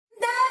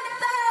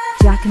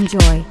Jack and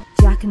Joy,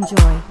 Jack and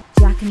Joy,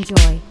 Jack and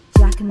Joy,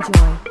 Jack and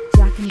Joy,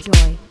 Jack and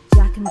Joy,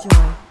 Jack and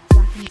Joy,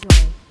 Jack and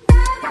Joy.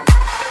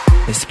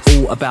 It's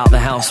all about the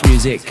house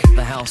music,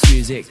 the house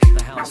music,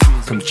 the house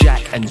music. From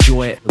Jack and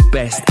Joy, the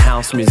best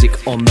house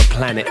music on the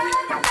planet.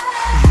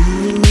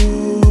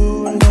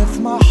 You lift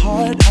my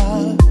heart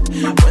up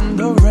when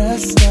the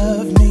rest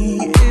of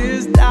me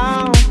is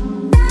down.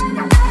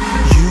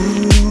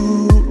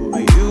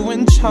 You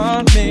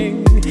enchant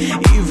me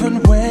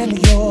even when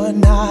you're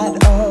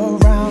not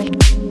around.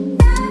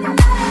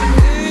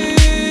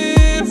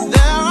 If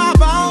there are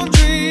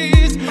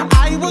boundaries,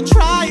 I will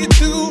try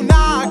to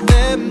knock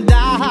them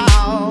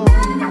down.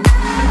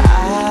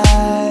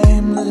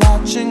 I'm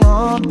latching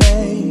on,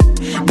 babe.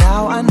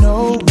 Now I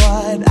know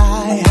what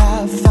I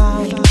have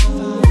found.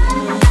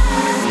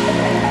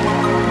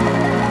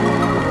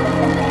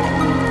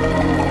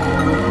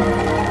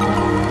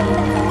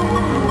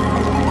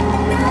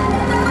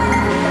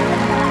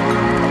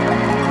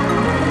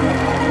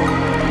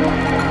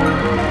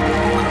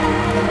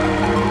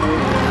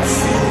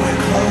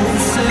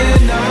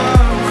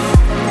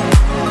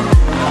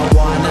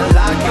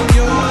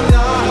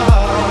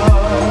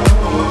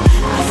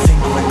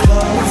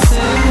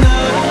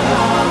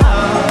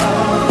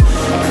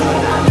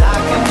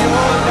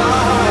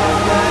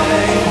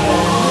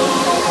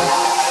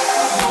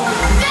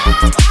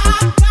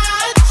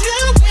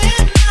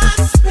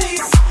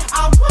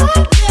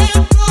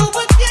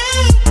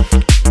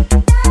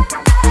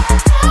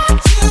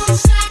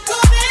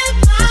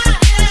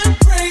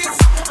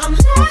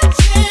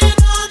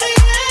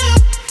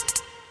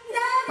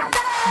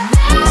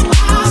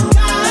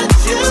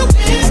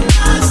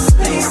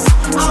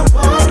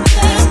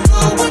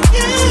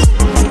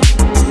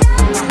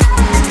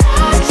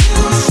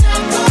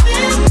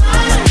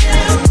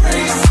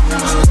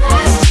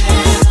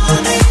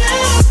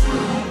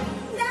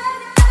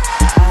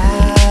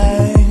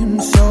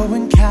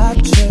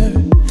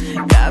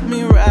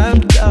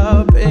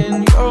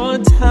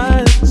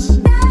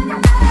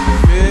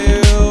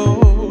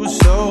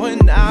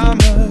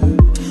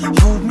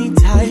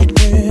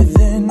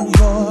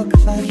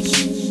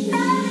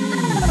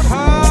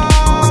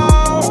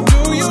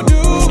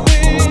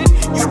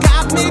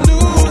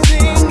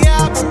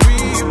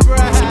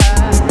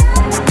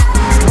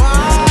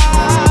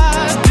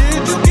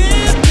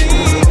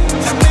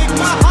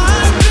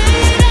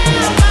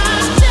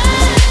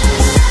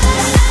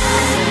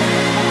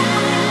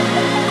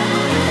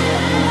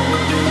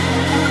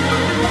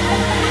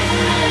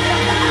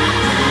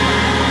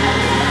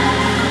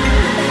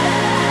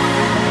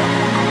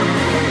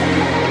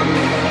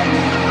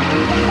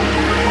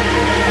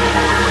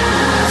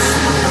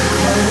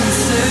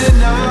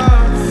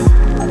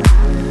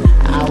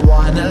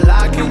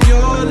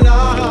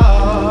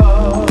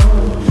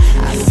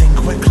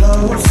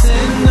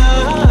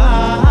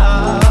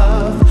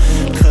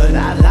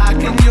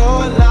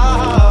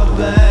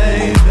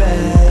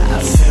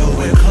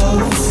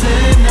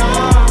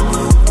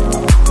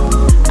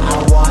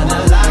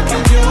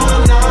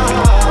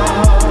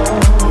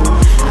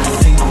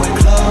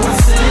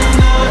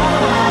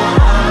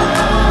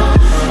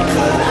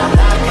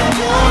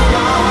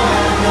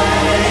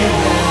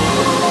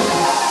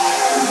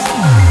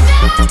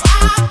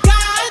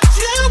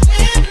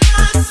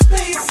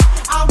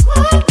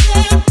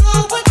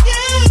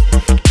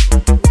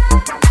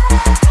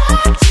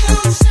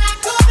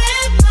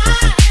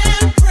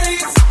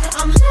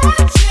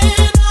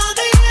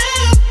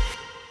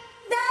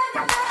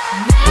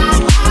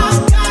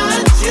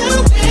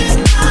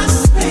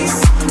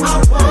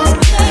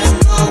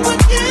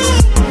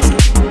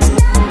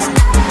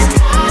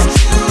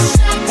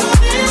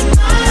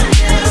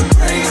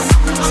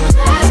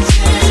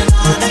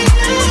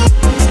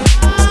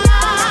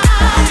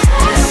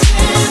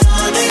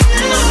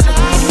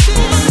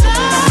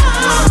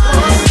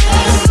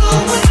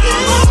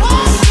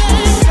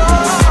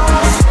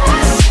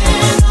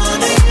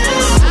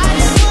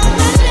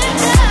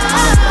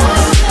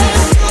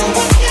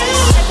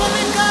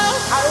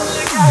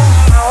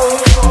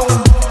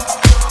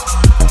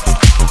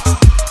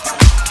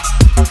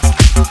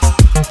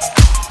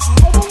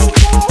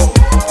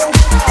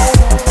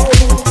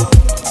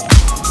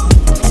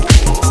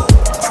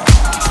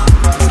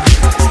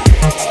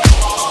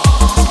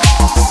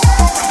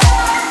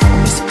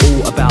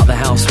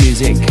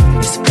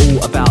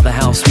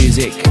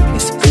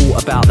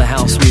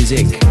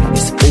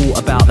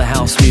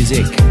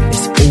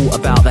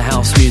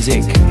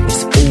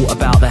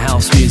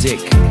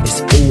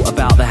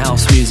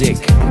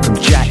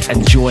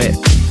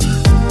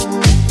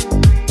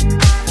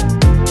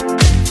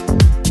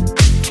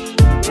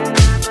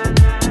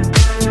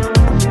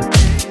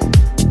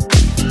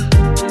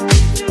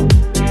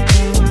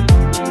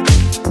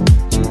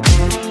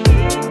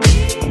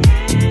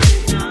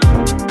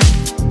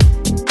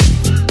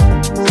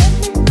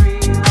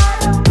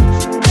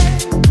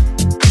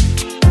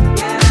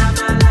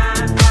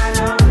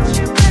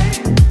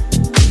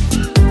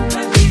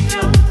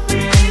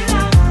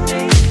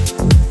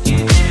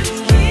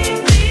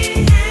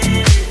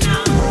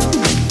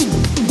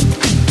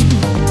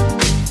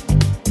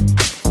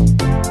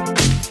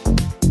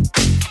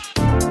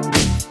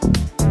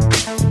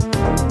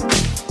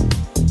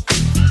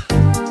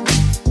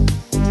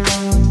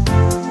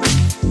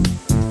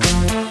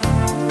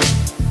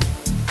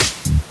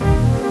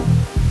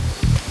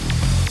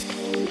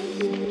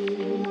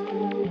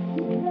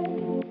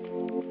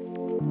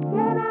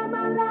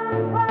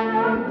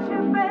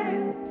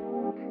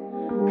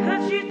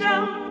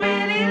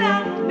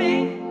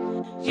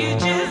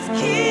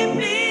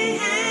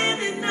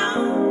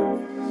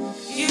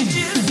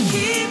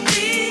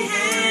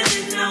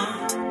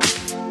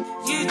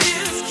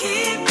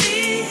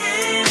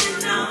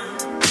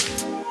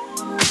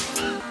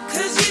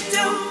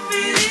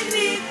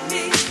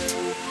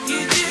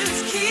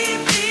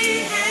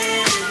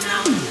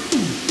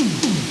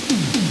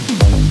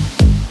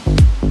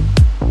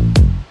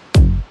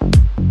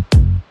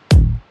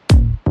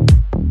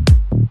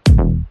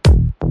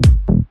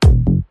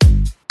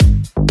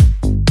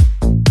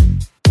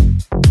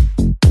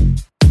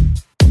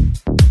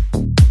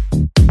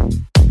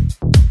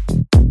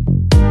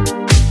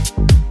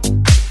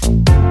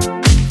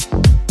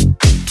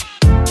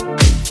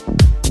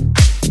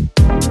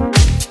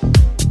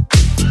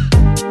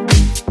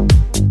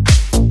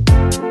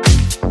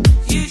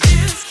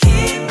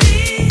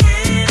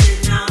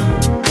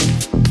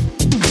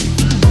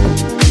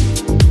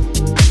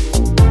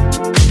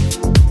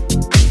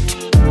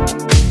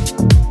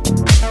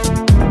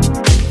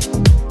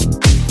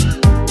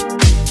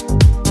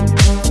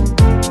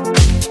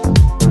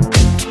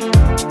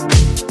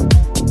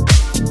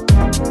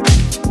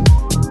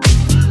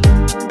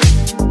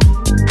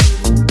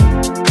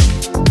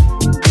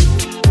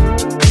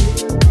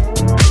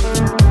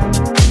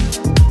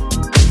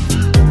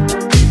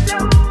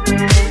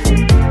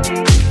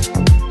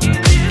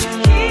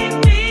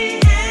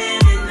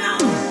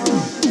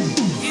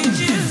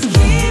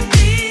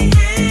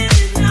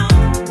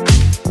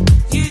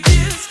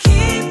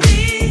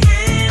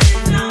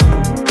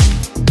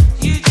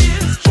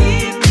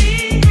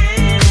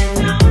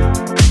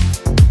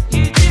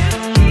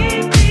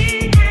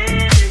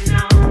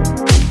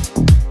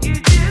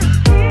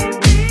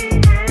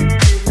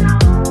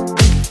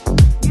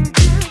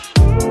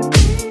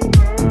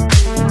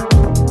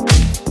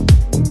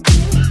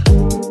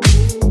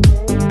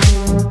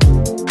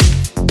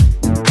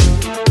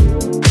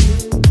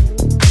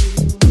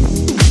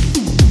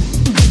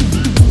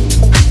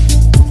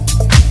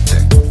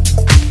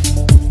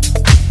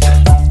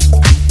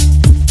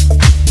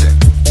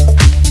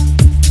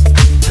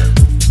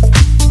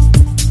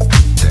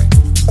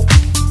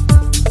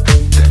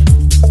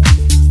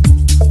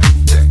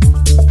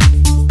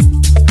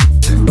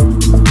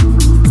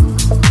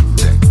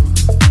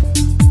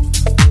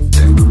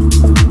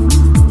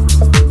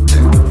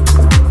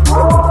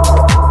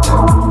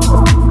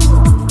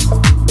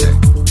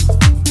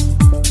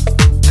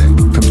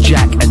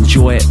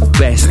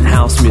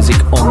 house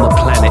music on the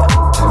planet.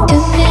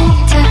 Too many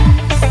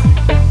times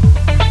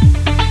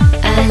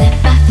I let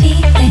my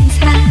feelings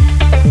hide.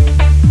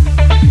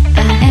 I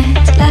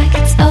act like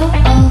it's all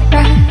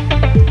alright.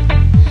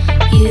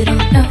 You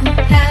don't know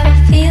how I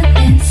feel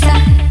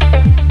inside.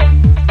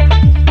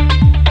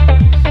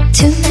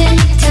 Too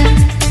many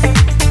times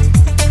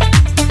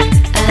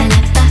I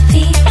let my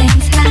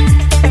feelings hide.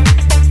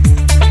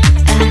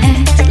 I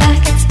act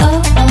like it's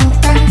all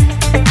alright.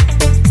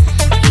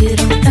 You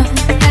don't know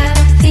how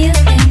I feel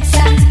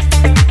inside.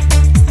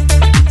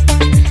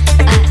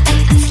 I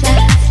act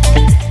like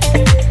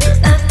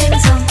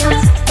nothing's on my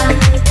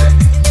mind.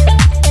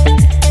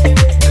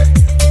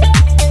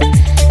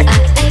 I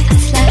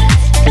act like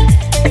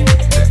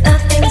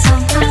nothing's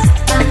on my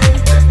mind.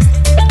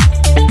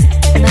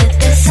 But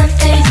there's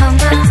something on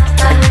my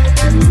mind.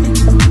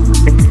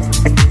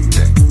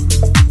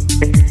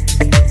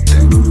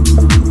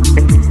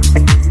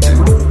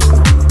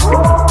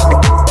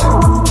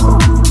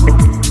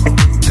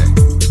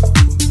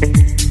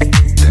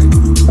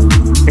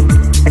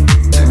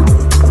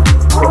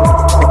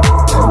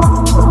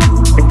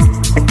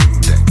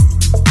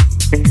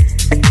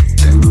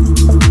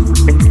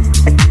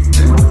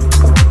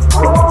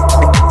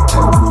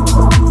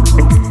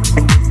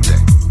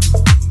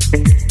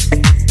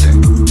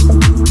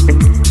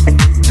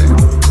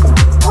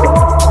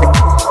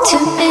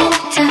 Too many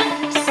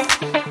times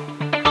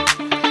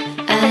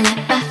I let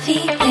my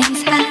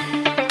feelings hide.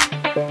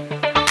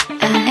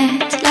 I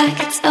act like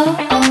it's all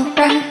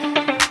alright.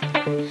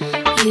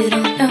 You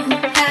don't know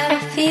how I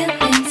feel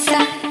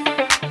inside.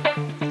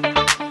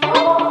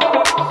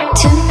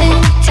 Too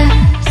many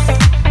times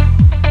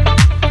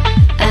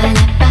I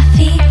let my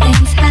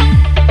feelings hide.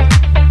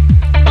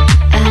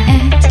 I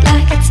act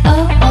like it's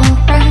all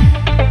alright.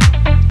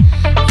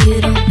 You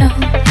don't know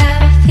how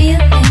I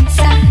feel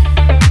inside.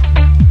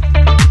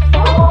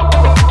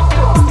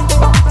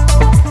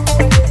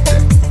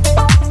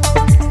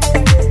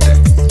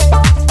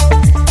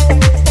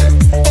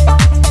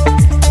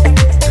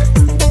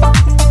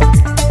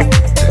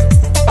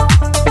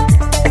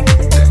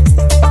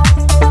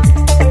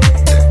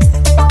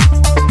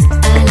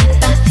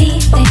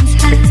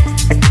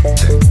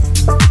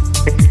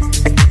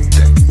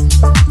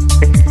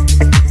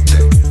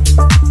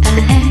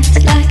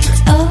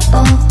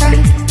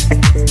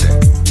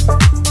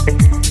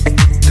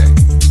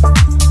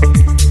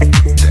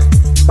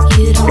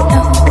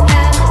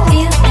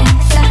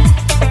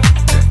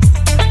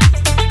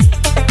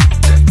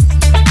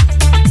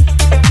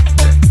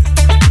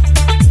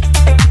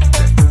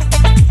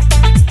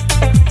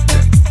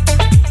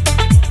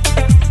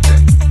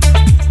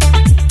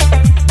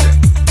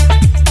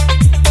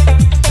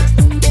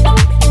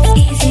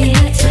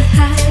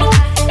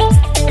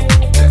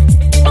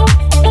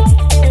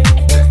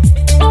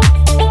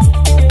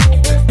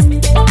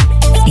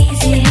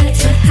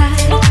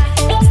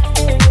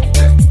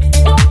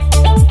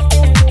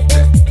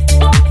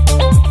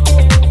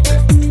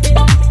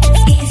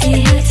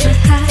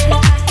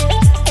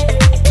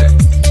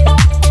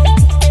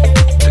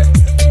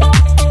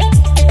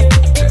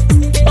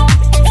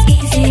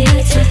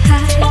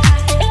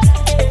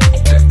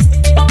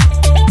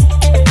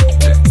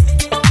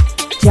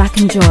 Jack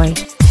and Joy.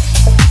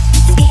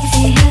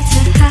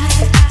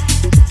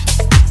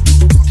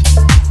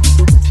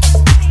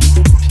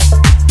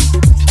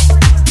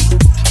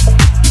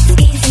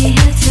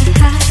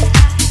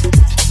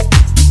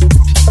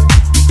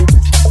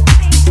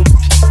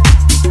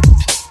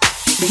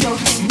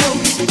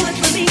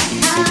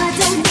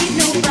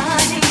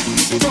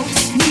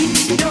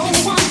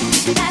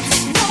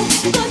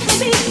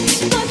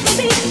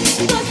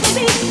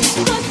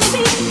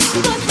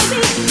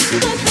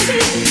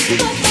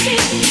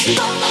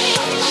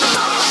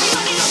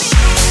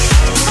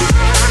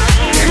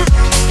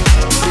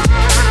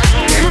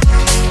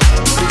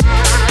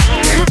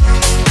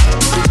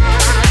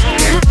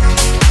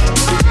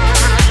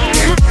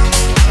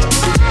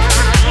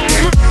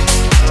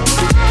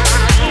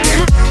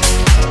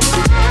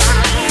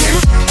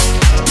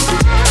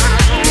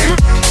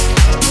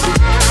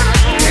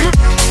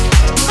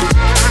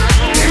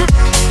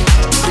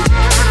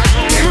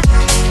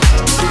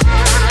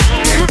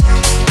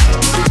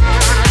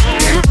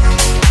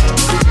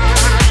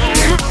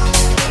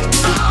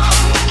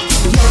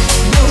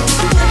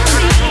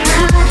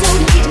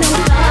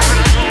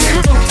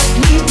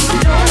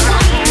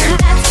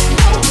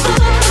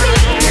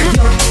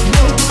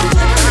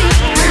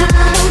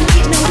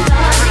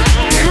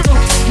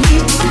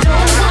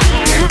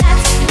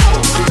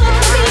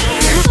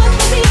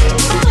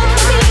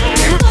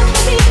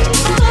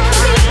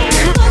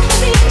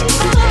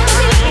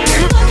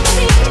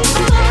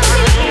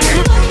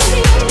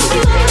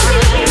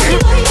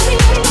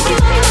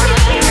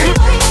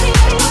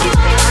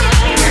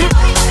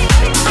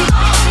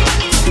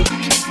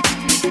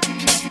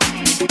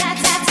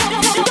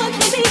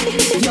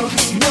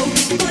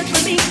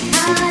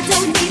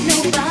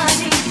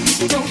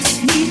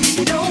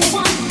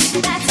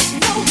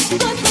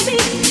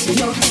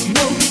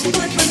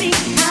 Good for me.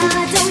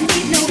 I don't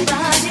need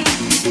nobody.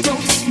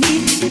 Don't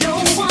need no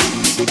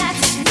one.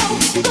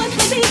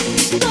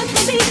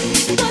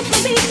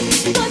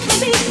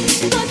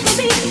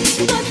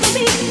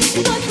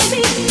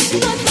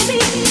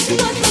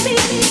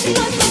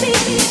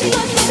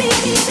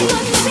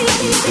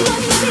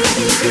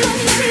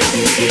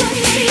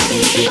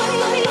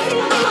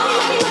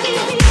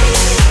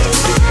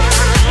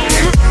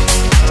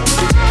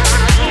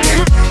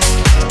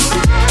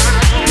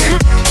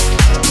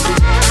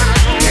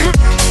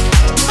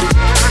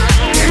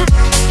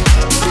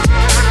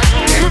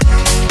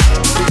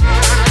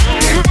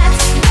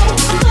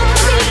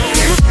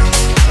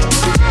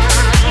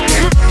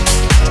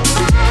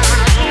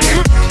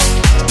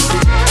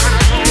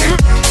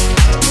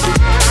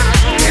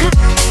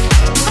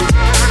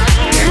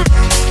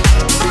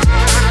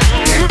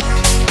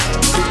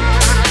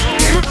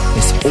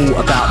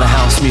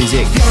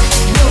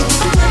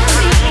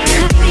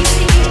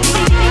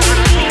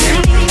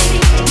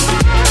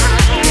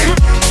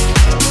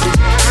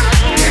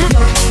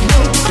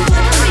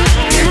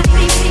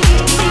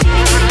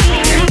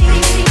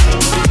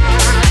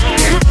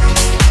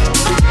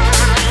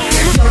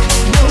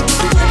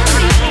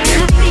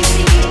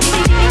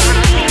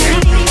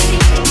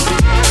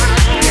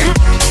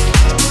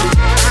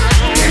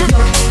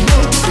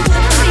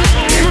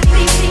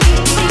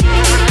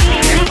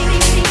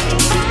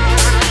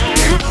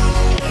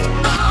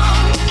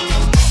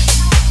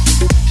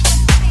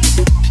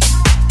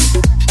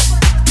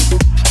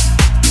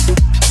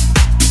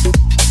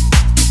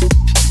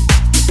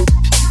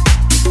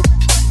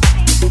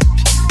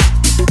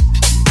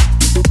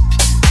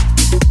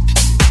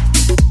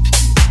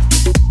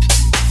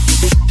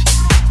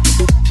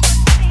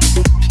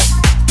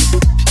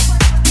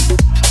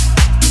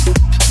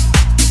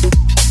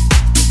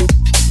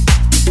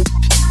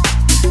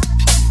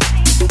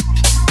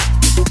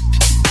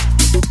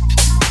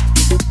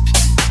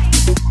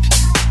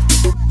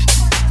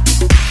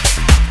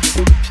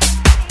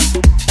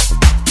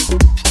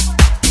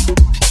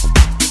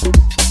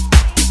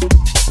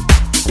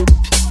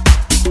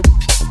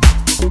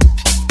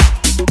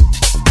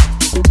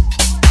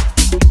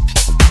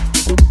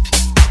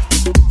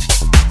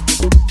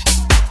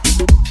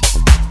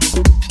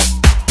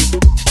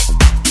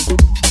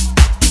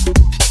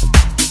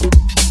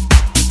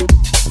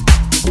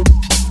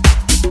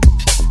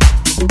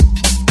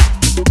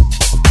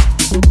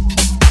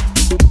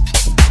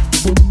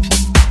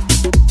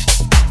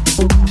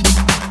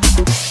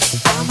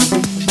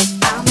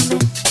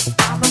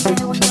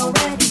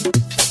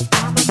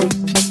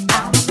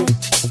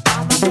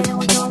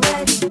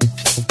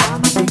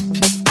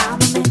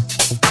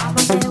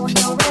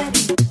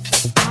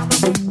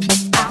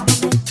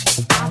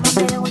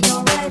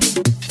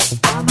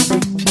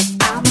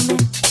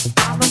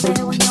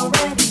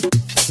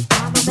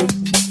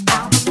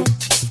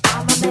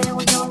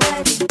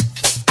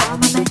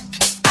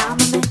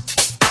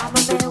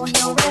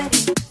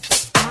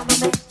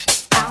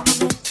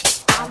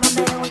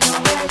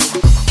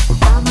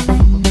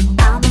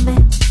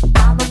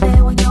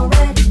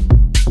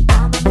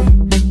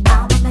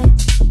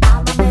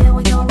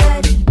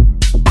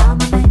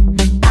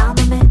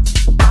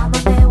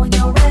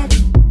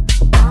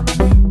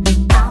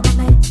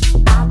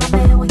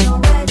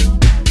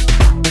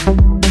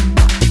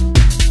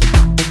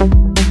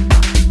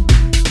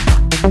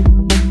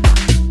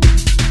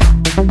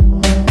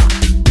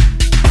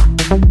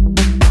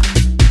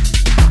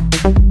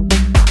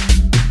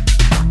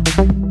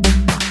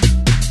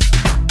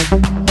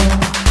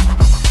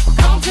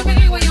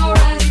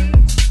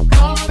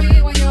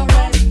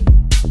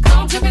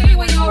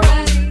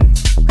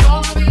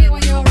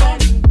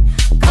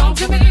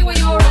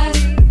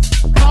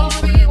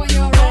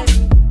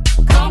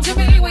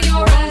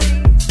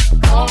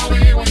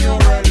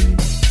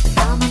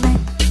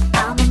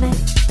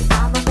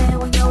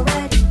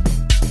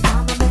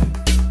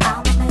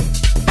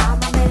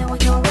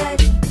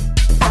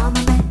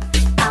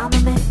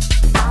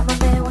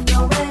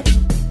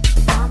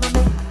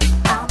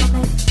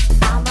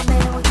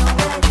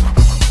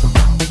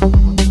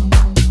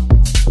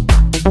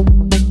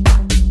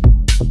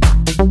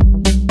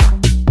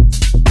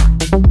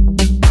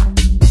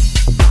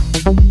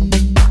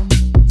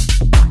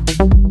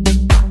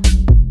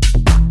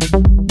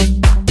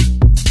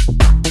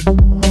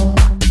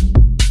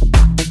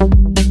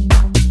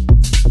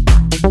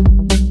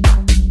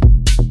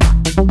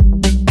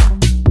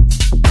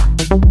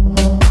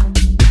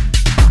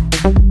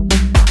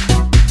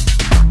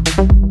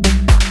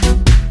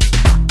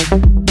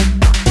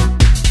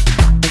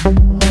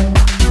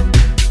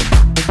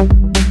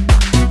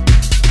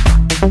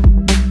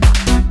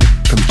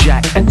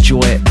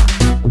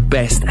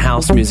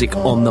 house music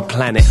on the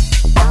planet.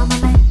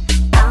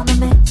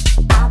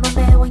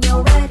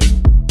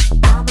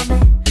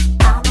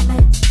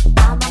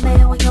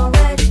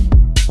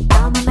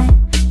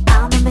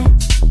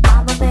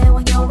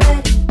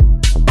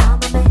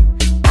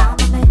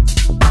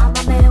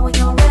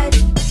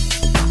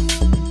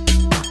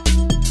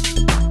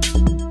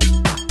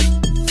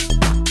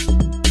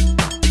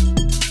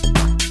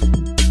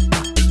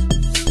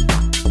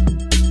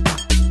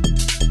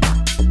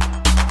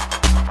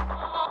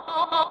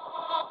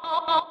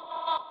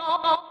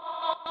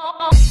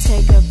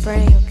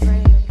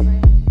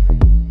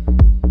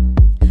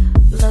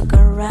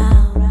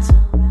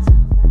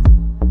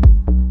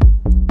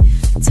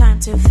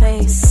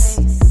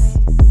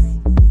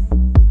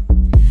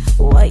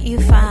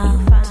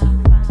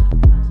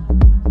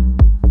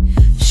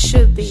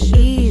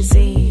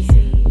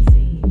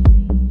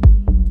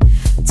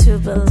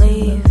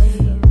 believe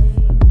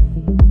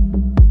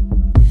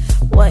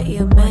what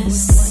you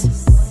miss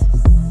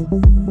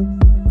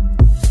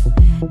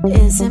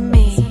isn't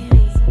me.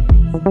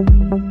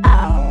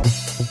 Oh.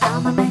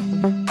 I'm a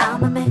man,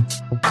 I'm a man,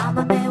 I'm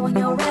a man when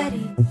you're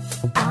ready.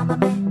 I'm a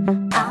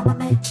man, I'm a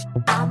man,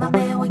 I'm a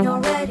man when you're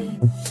ready.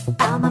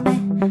 I'm a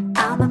man,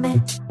 I'm a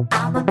man,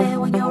 I'm a man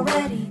when you're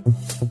ready.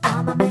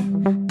 I'm a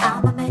man,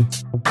 I'm a man,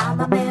 I'm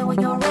a man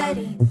when you're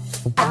ready.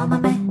 I'm a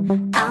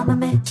man, I'm a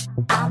man,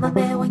 I'm a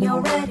man when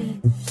you're ready.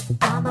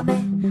 I'm a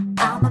man,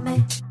 I'm a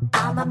man,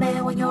 I'm a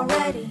man when you're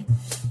ready.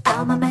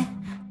 I'm a man,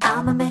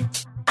 I'm a man,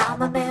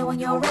 I'm a man when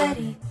you're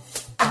ready.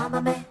 I'm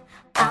a man,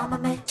 I'm a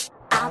man,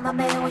 I'm a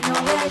man when you're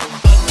ready.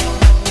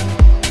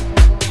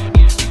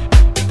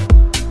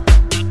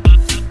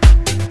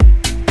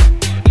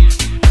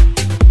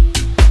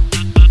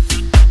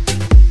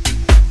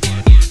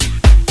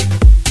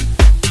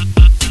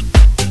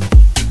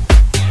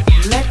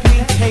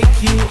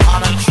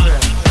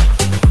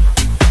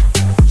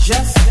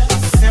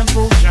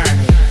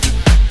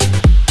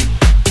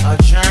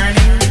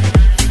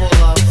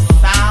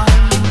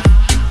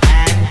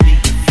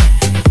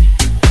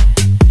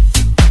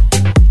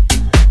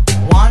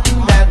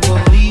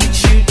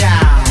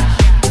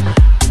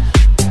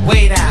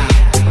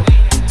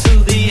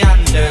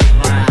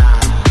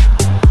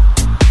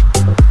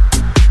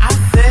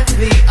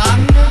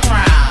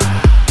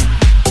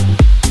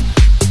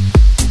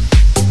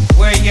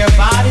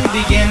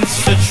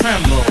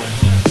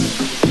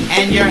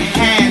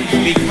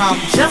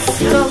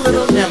 Just a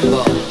little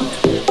nimble.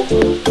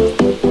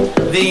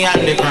 The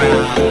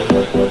underground,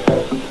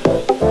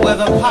 where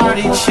the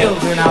party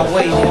children are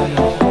waiting,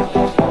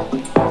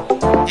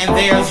 and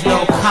there's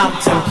no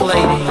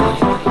contemplating.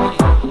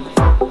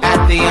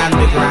 At the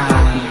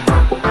underground,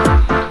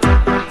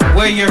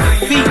 where your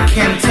feet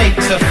can take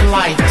to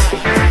flight,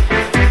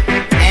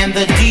 and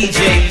the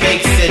DJ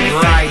makes it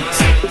right.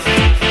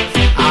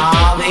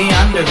 Ah, the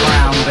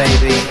underground,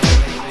 baby.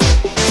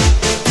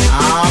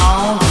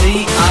 Ah,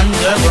 the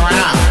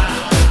underground.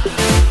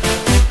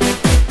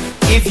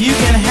 If you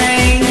can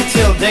hang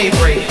till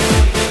daybreak,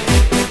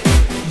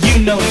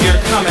 you know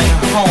you're coming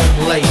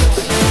home late.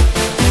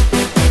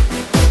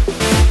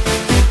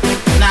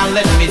 Now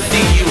let me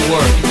see you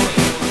work.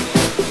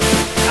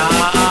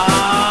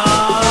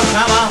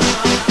 Come on,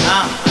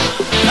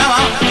 come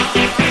on.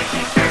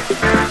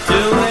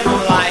 Do it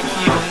like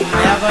you've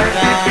never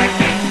done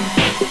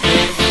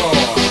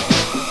before.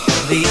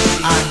 The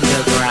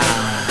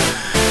underground.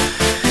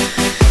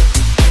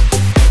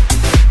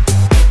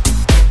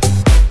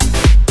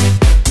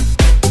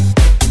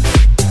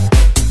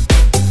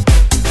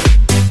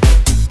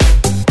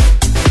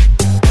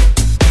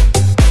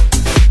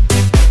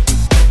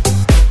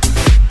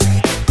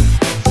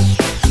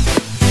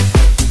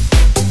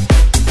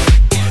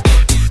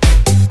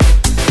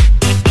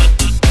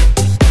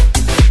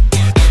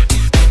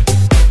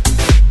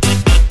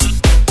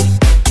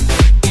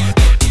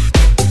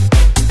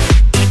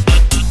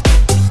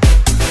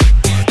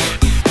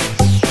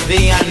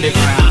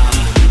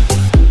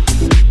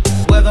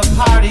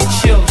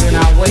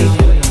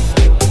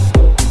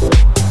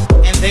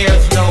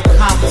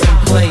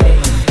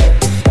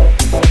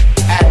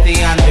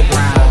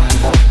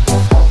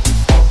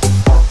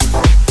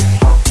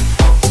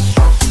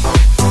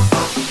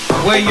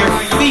 Where your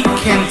feet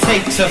can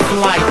take to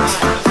flight,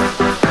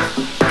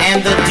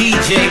 and the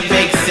DJ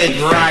makes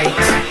it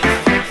right.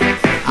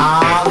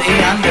 Ah, the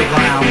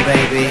underground,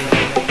 baby.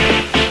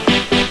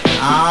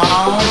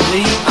 Ah,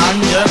 the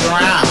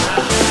underground.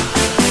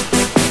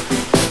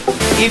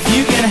 If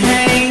you can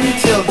hang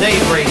till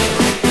daybreak,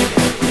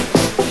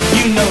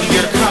 you know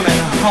you're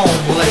coming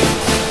home late.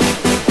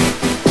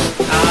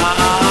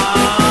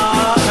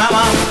 Ah, come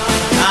on,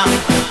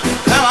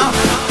 come on.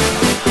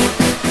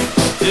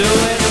 Do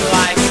it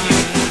like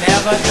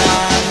never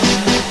done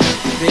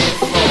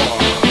before.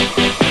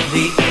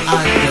 The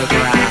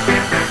underground.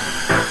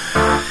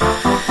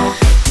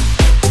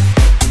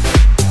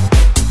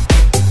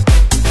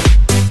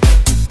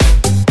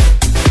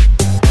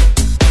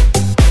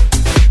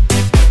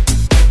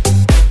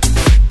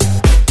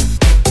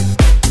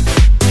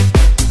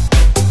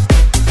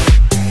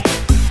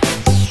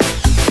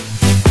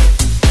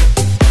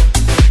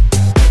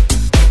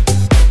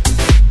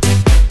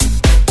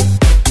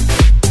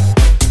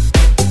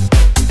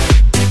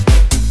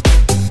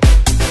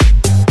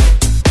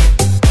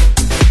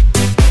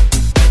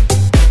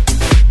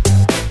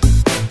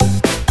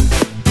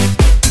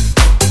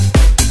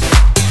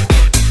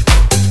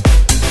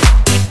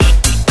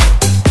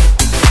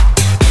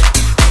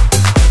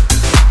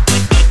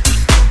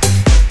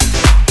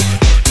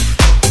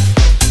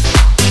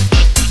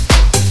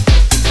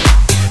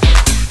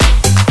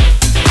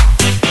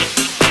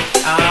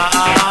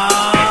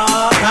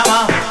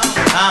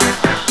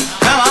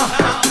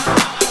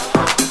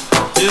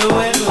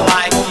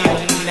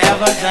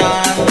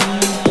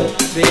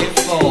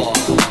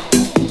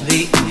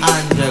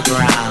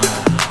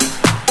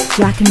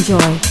 Jack and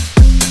Joy.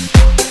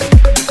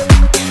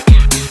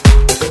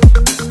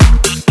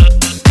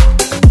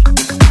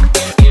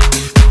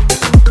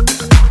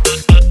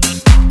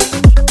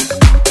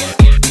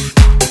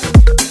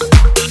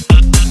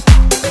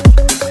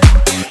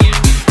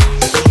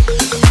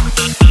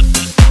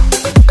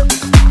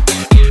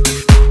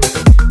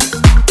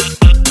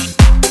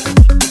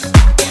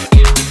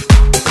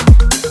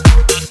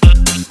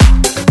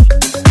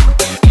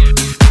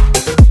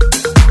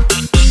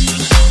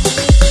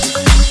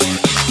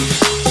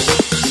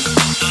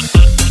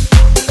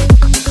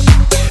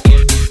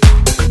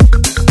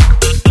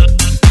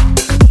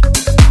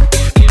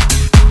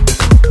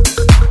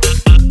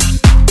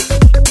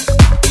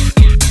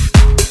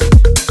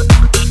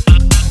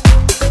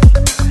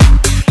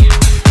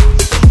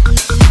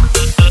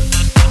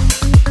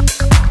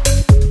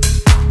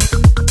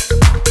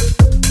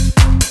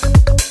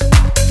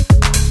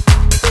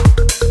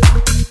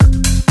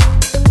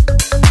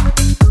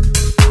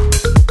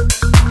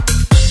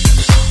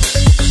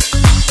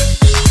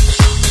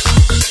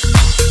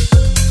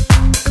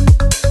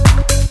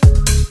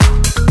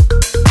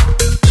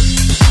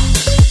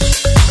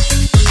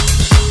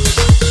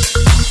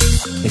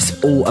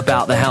 all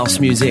about the house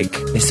music.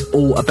 It's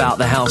all about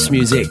the house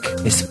music.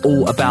 It's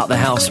all about the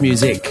house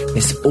music.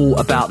 It's all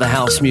about the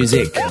house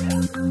music.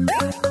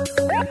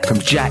 From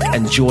Jack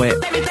and Joy.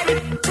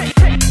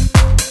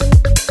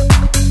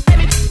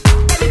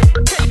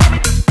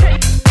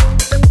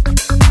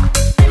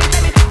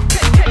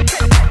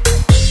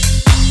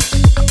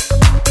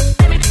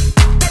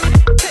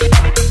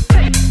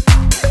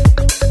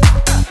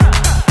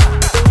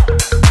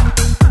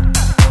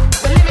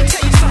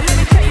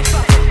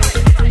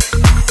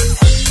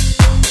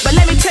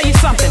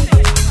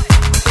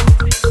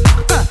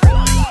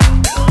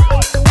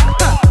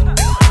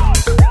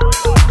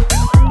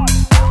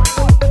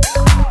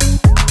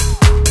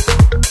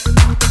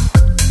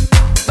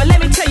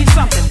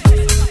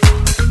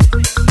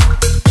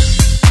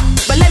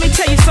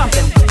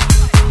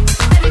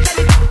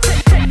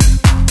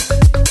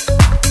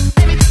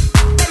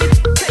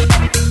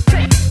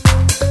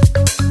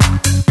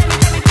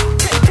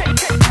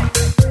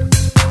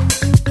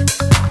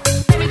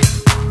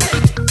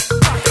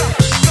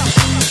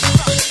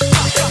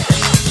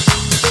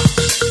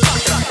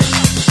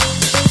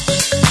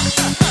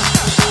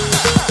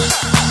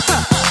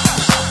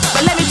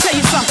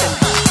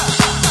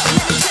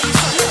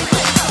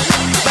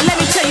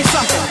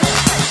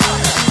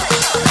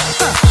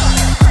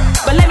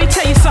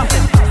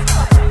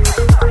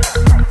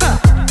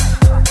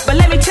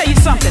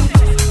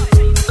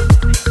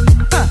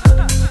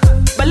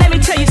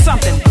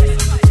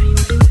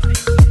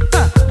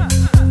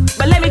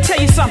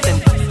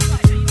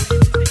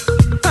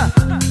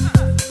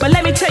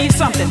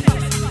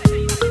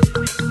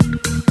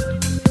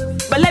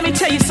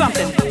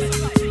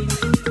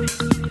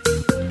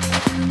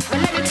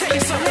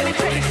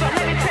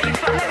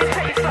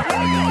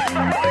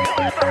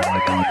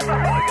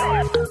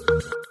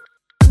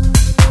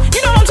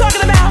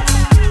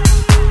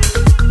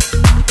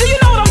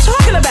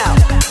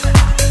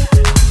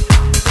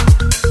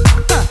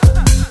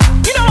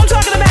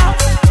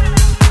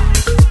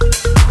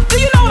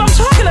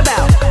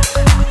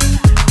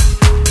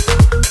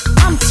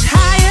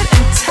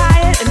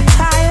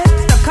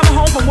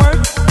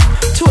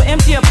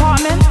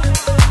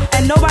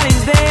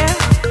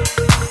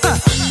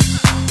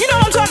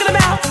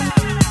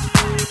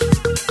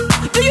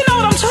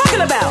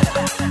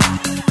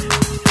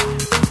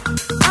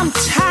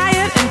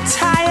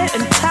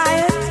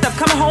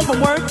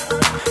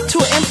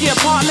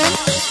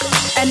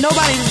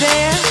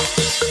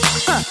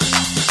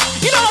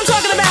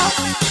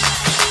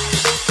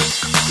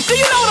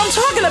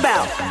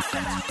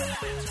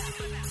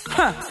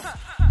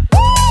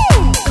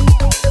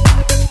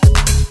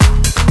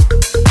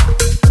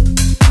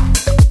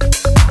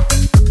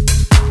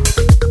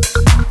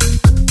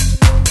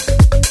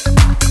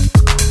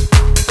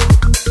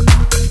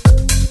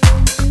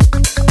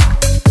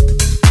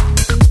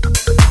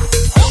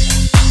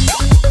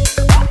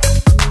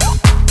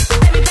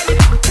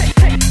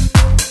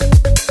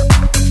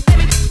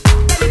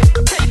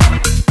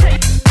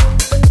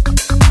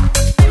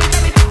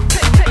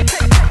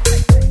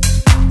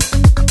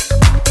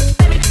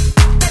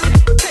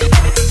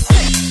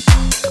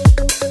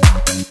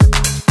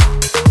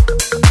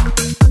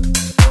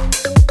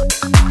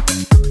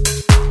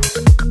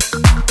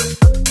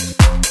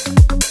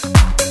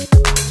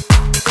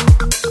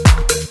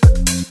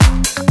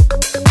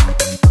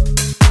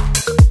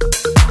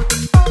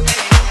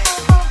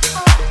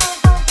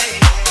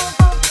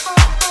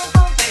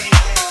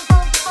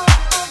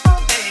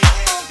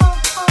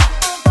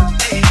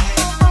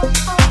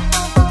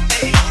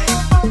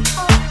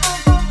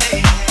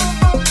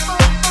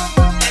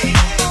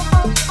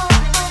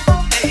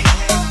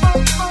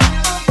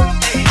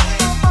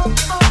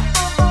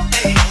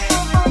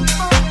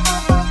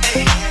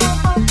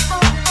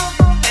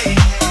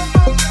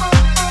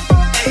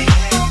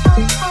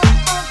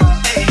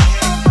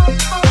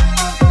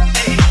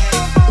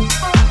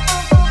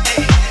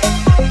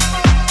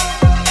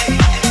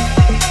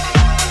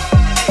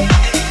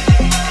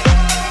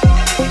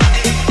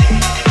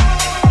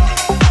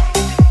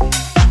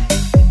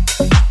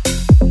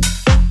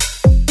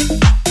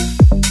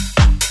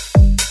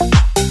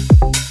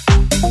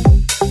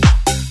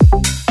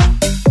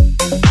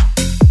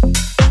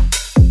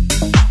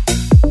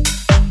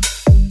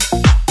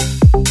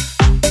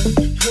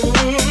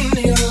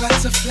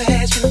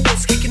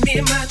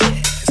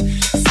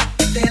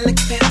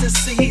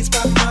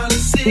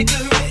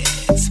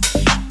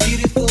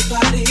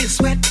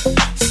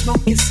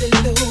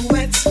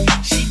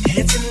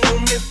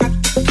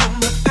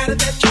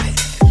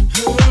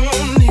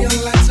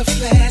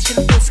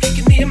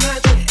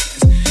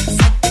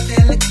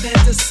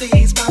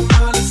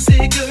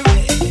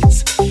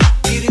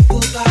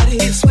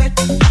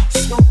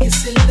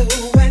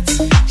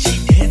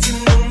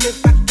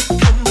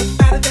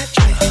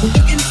 You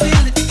can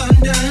feel it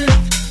undone.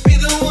 Be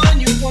the one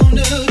you want.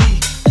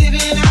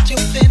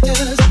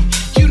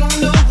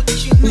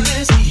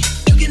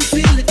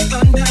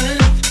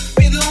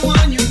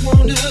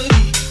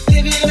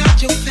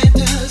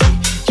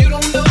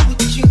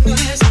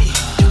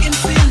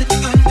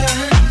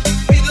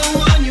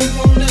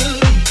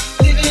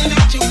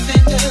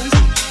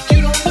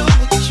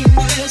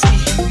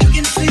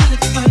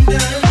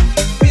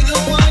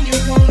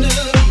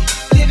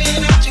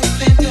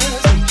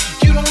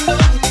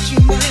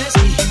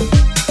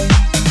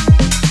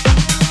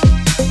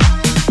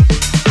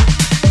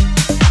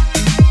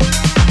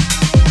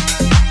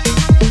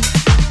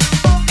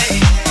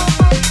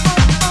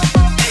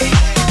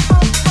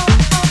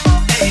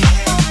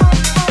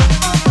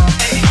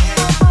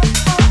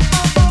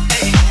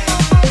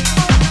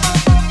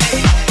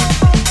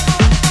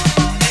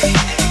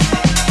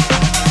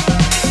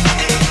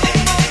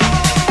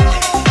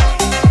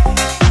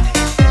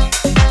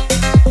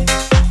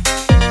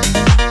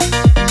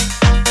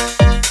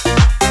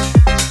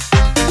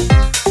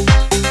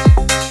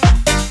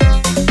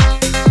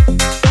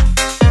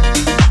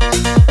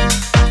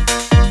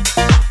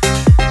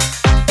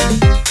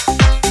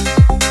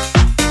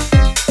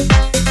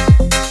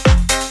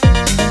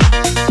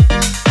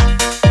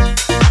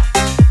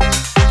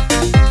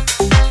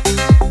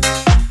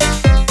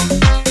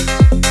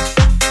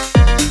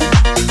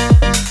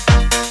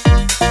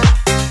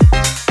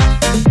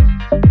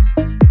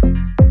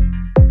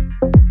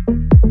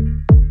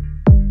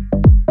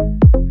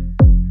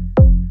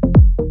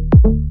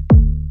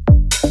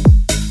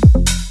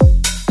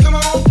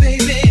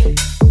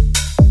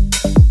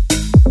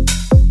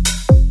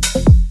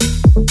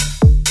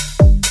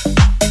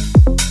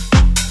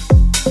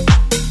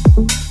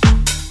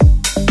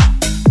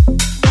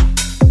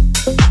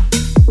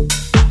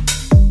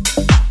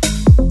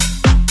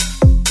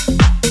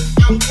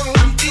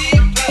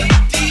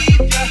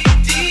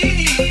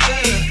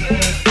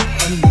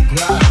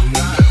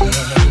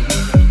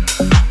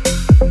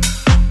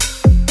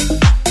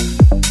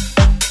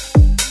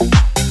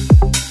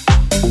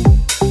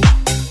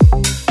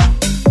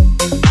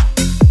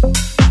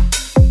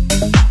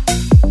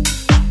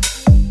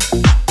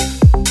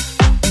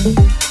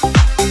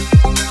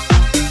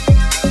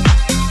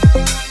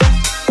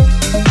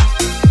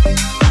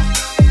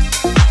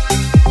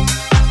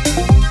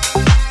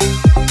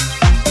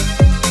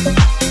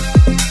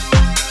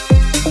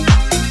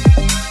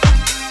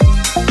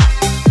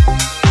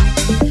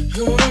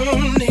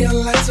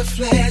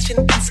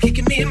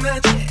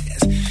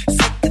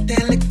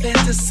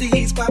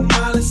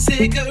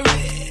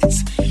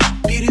 cigarettes.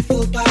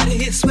 Beautiful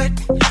body sweat,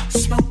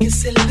 smoking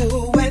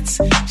silhouettes.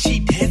 She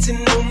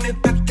dancing on me,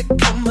 about to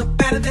come up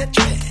out of that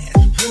dress.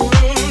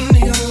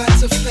 Neon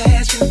lights of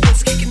flashing,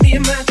 it's kicking me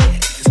in my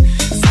chest.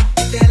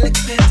 Psychedelic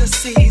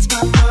fantasies,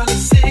 my Marley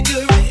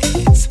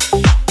cigarettes.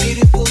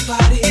 Beautiful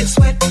body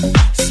sweat,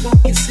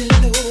 smoking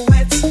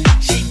silhouettes.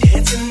 She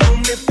dancing on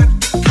me, about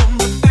to come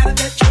up out of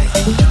that dress.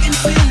 You can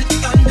feel it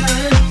thunder,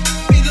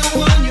 be the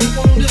one you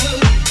wanna,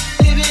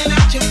 living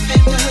out your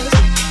fantasy.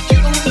 You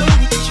don't know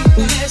what you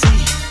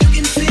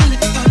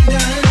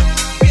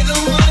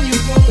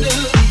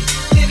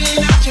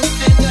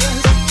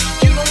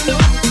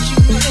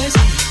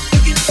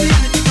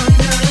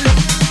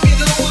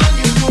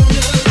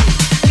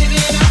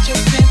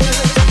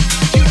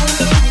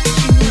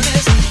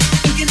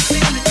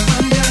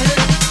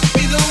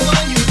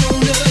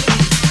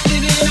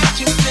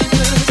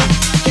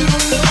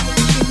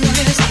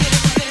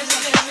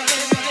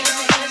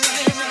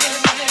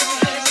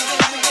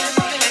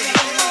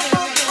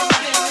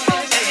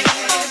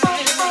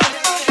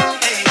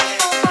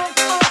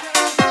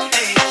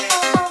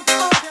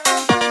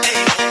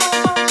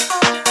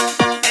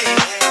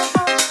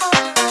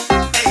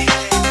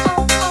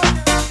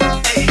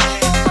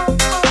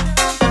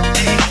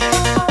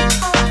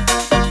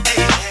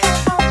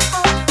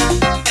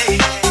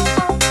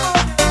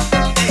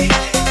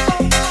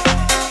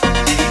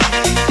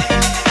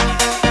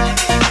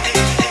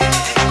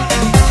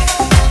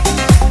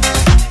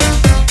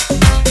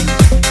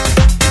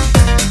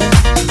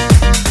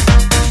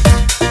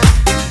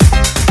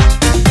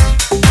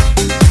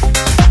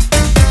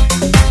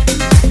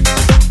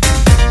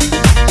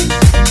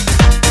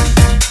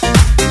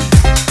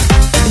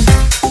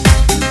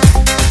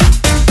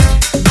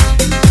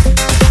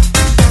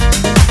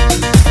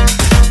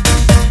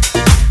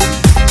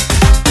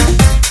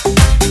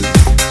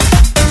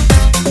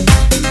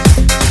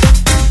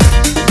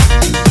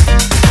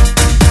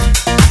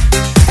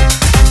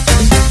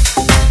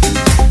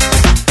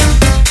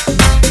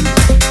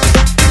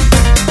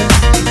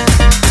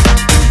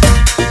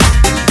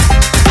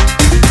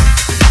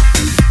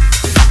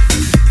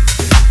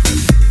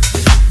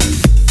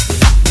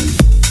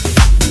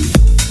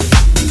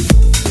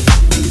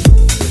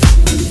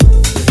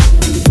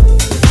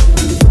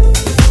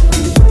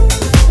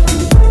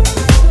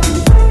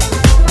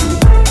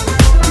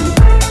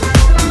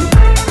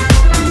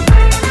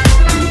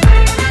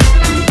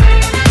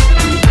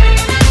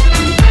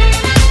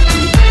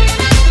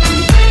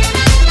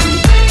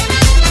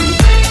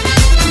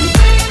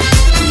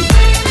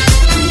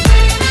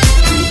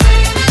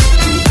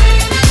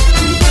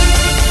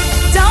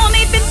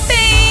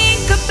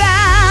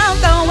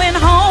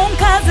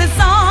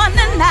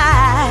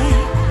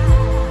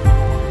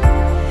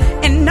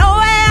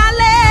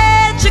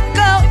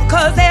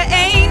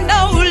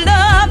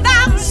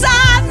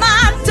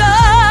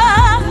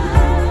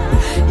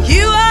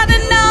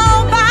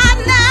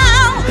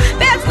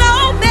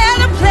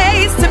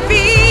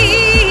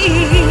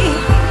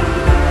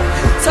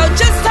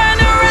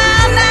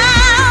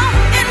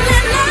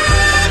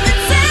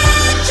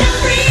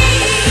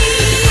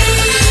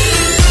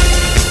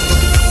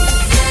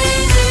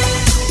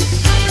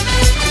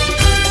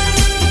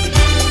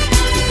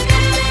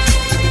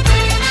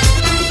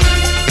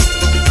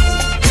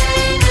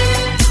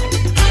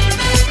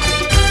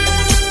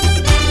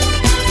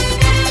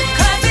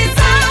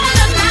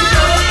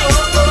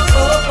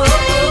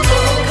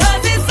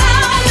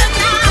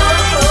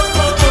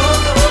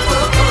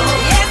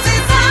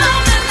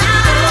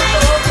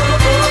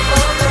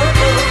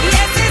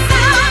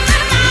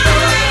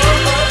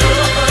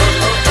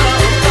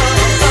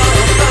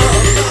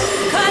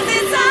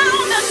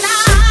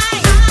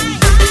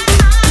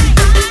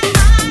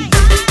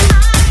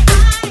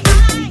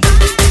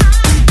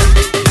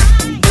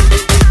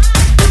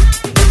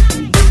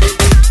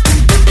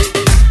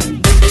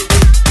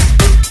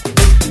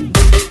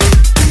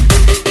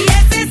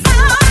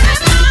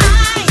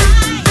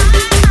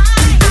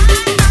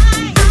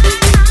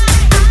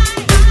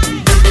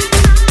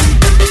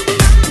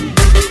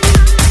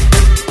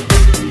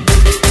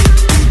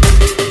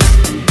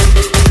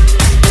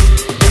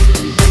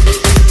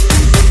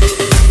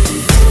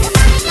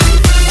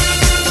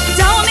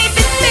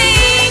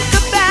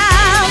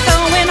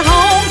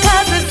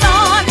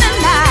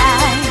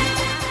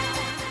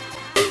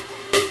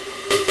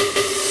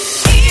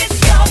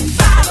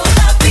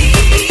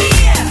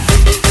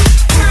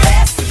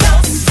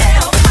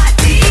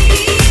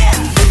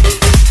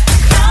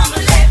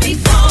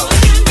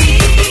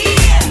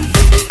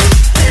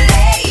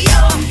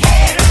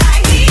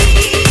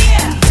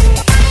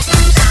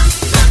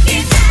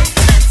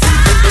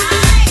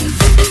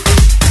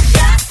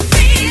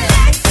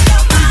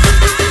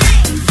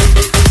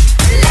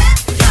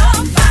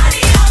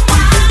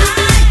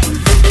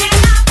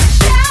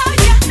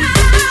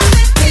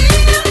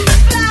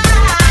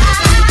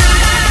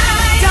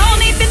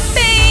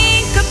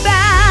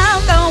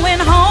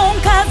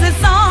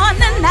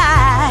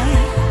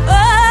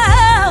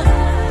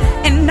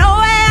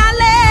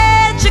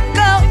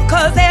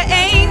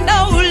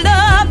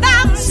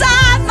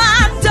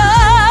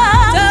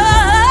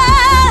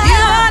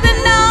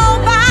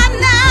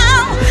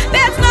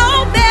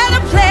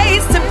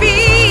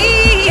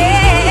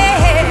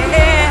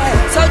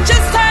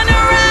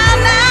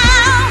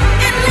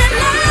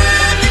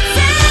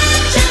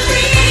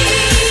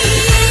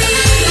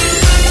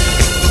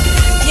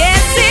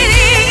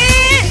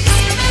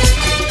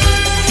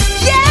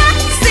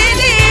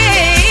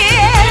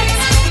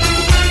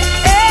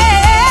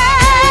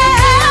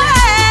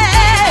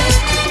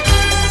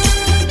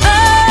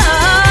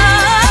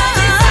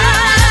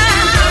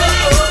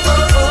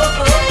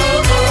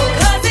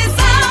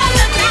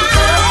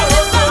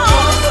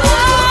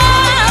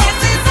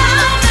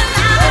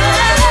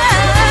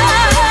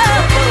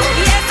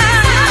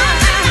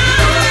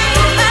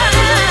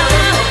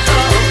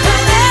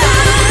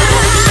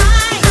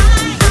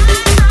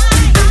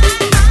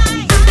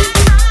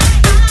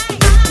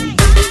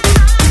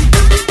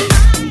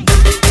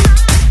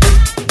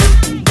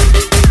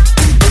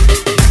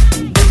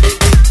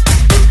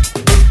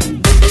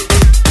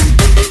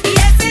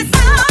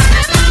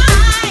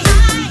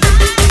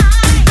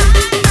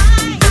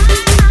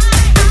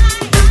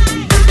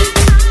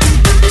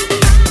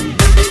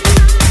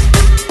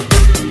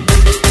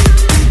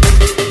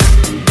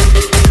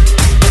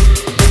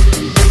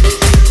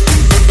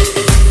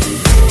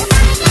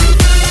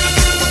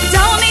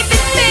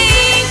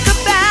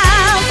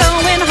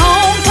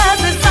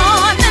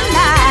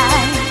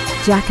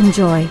Jack and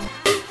Joy.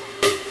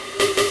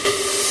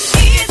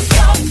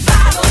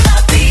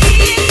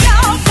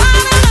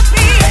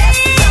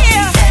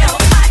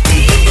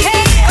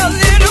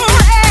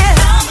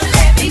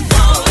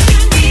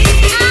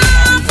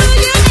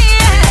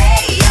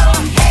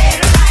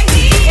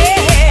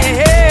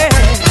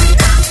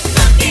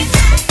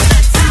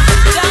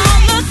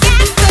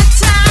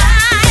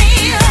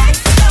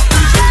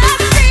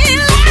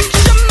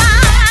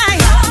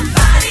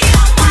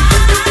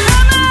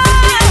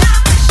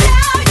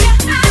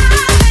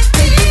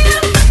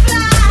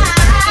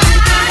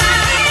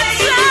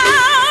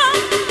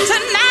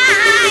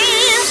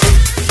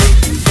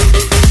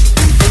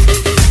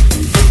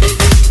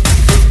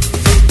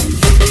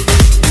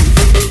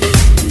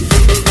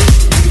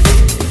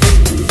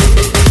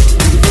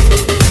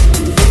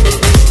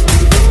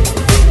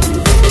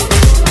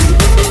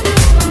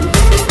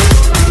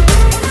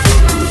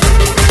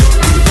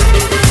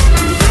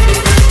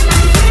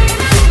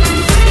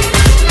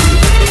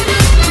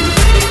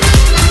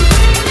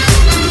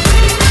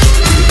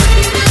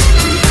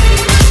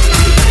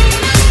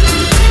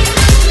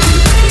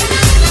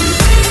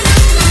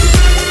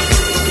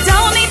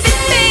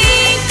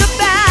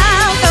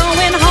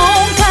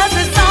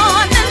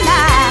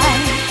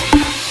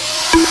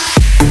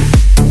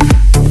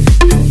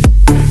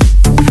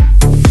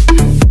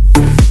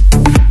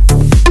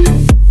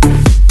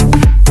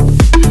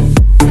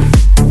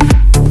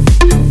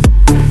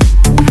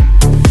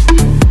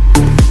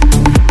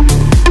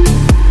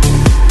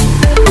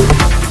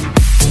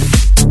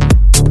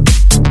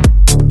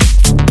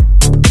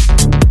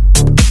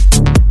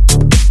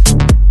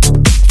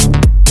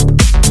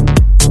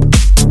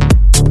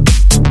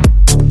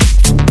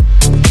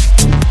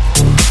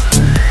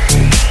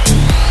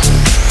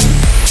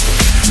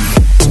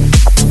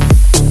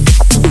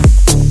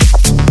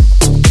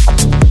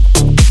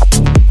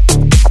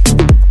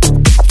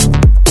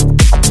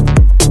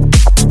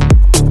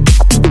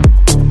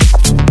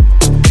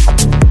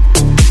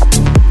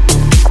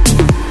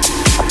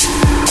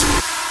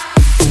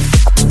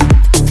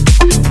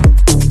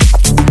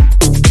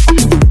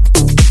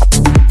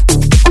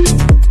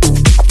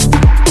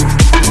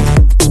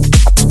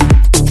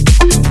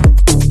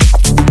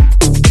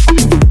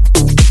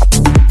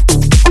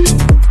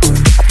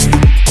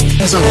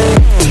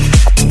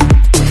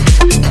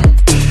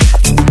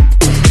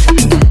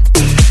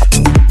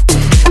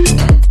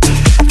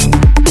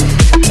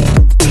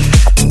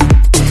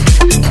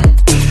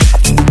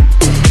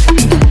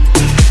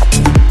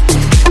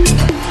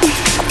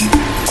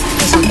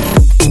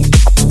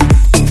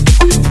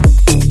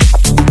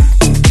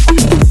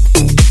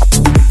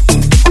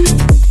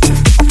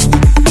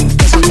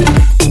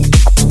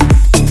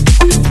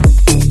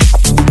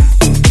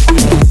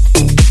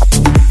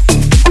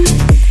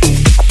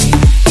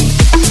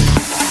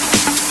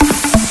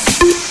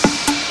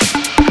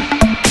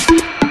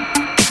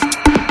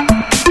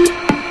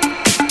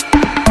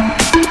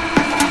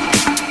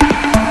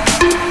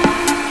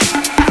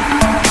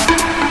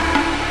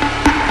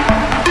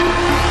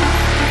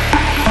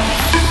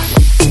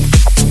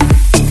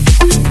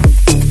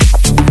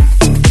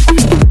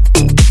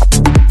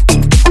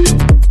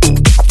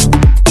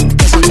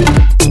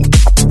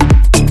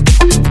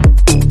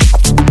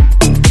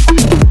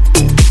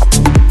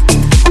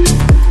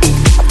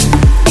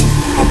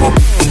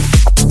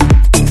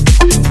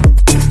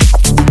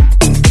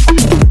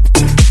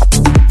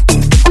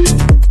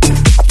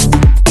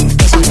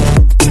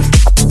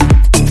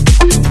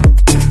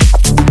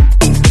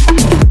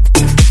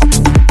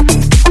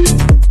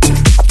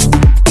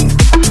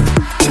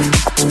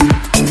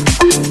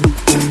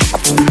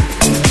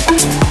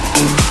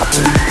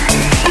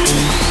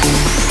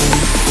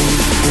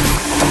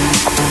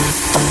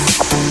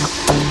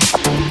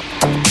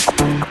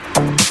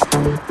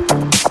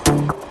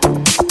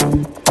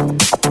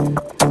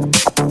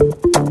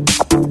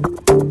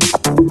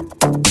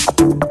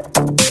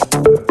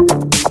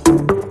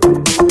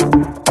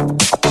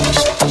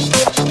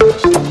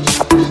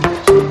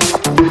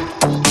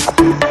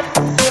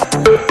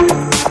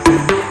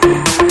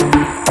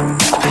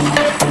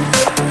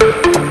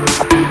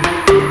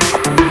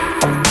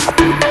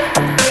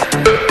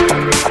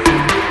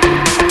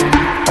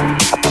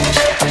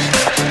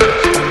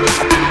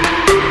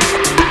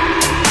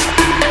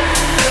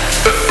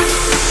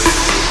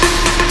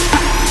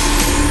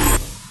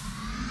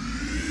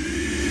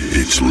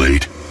 It's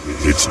late,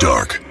 it's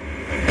dark,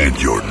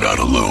 and you're not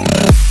alone.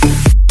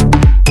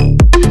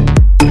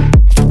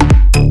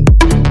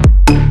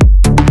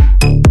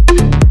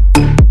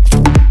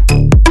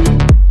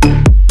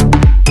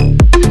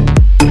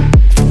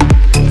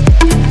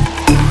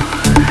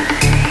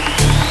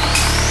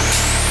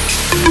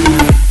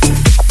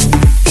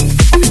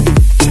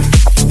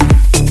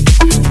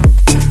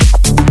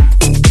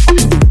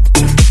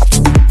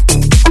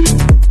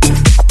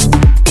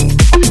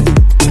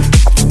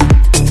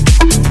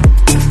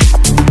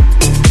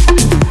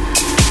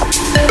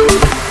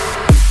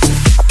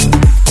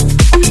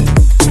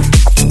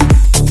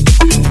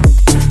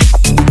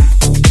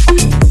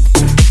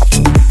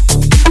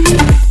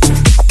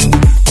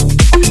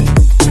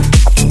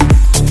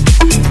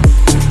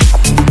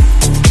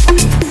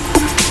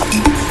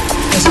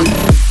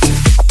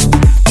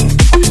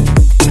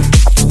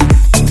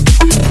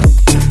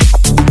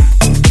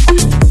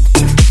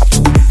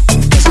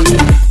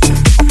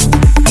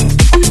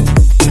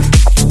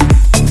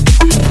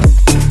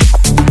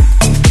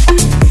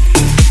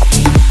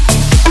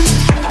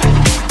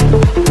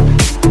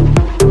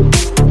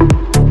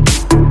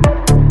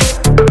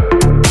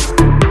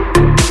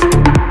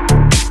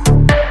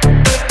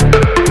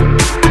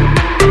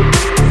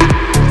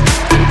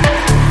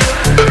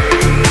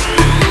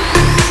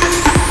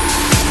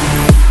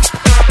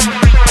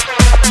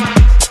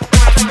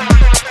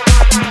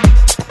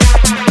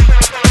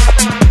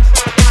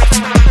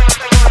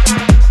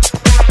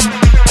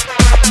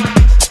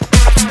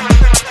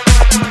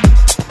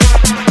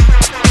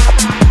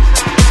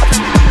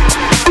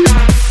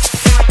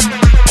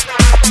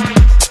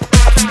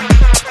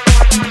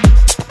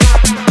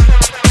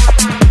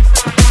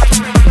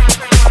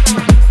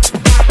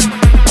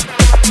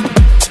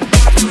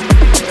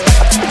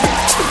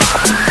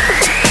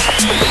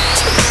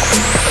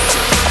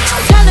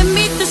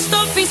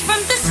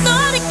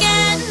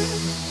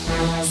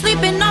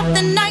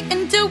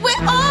 and do it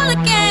all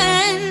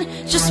again.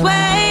 Just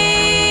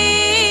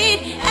wait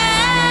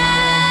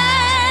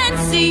and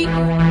see.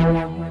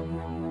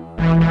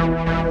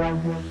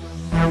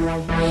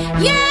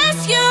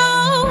 Yes,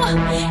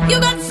 you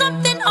got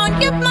something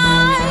on your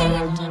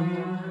mind.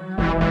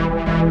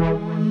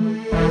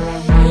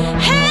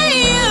 Hey,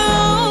 you,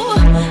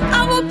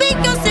 I will be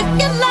yours if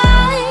you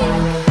like,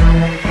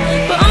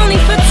 but only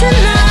for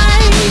tonight.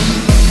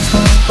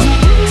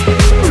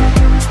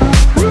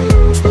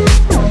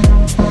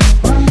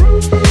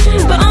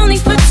 But only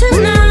for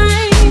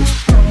tonight.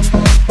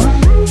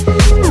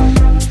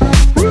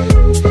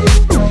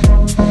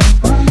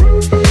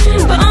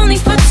 But only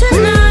for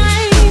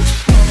tonight.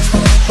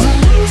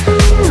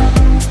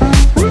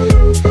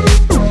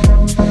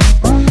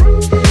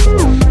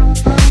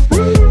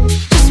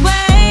 Just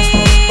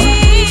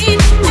wait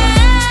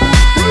and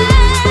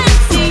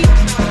see.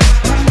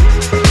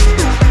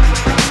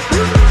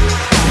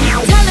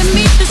 Telling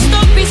me the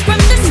stories from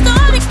the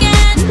start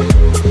again.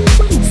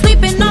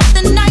 Sleeping off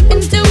the night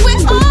and do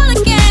it all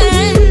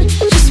again.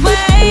 Just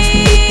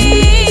wait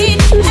and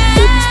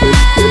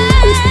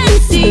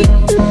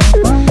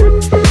see.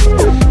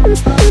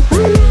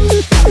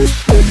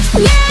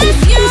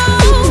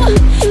 Yes,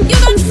 you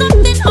got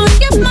something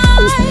on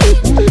your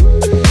mind.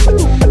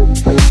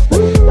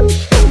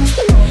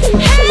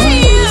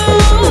 Hey, you,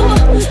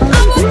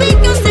 I will be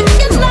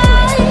yours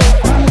if you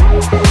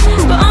like,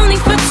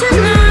 but only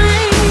for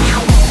tonight.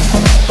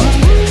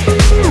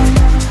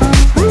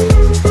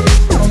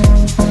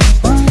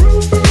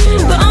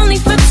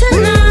 But only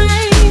for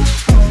tonight.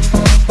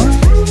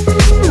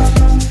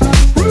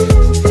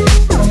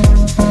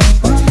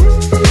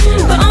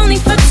 But only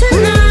for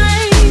tonight.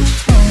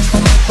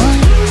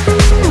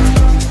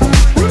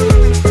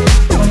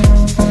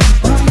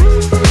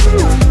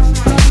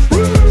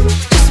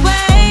 Just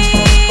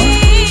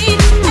wait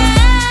and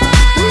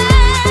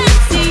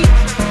see.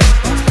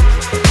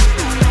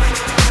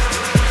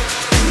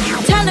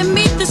 Telling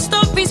me the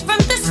stories from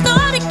the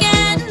start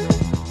again.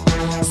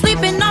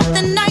 Sleeping off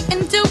the night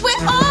and do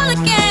it all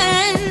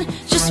again.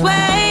 Just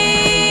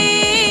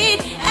wait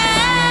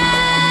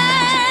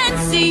and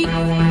see.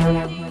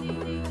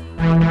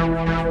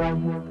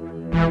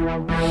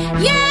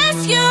 Yes,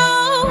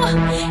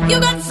 you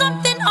got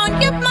something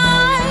on your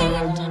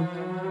mind.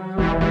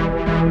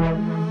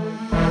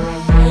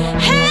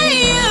 Hey,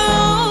 you,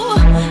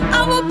 I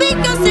will be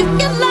yours if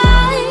you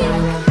like,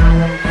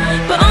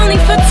 but only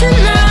for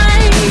tonight.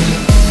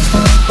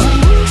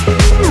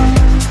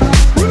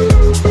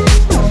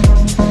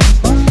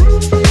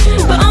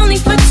 But only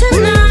for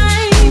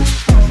tonight.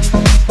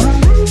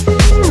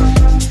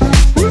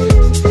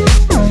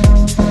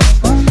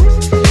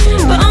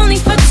 But only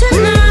for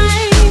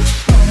tonight.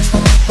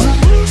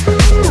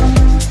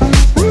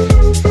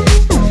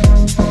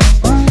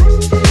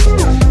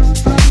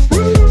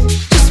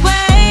 Just wait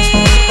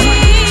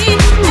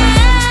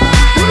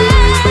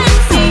and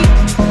see.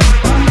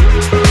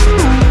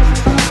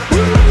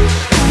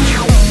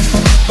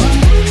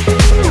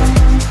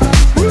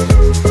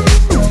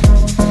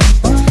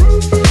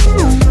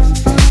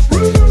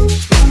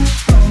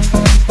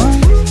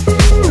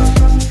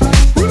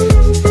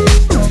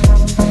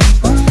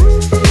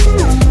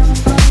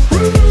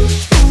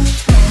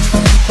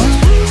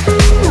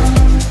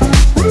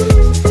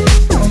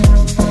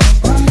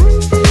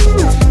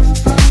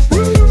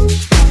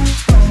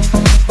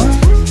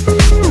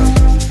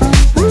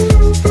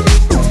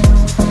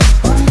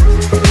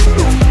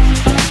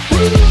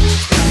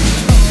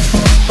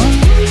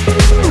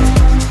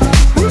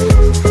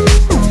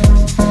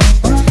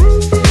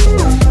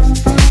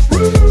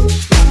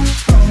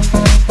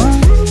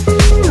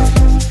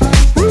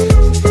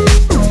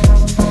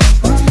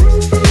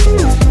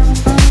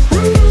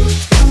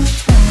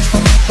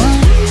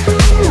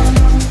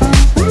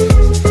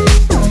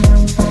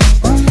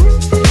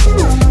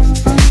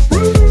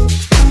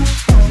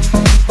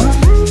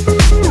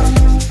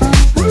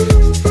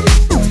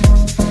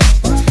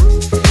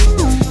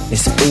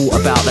 It's all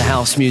about the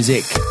house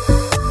music.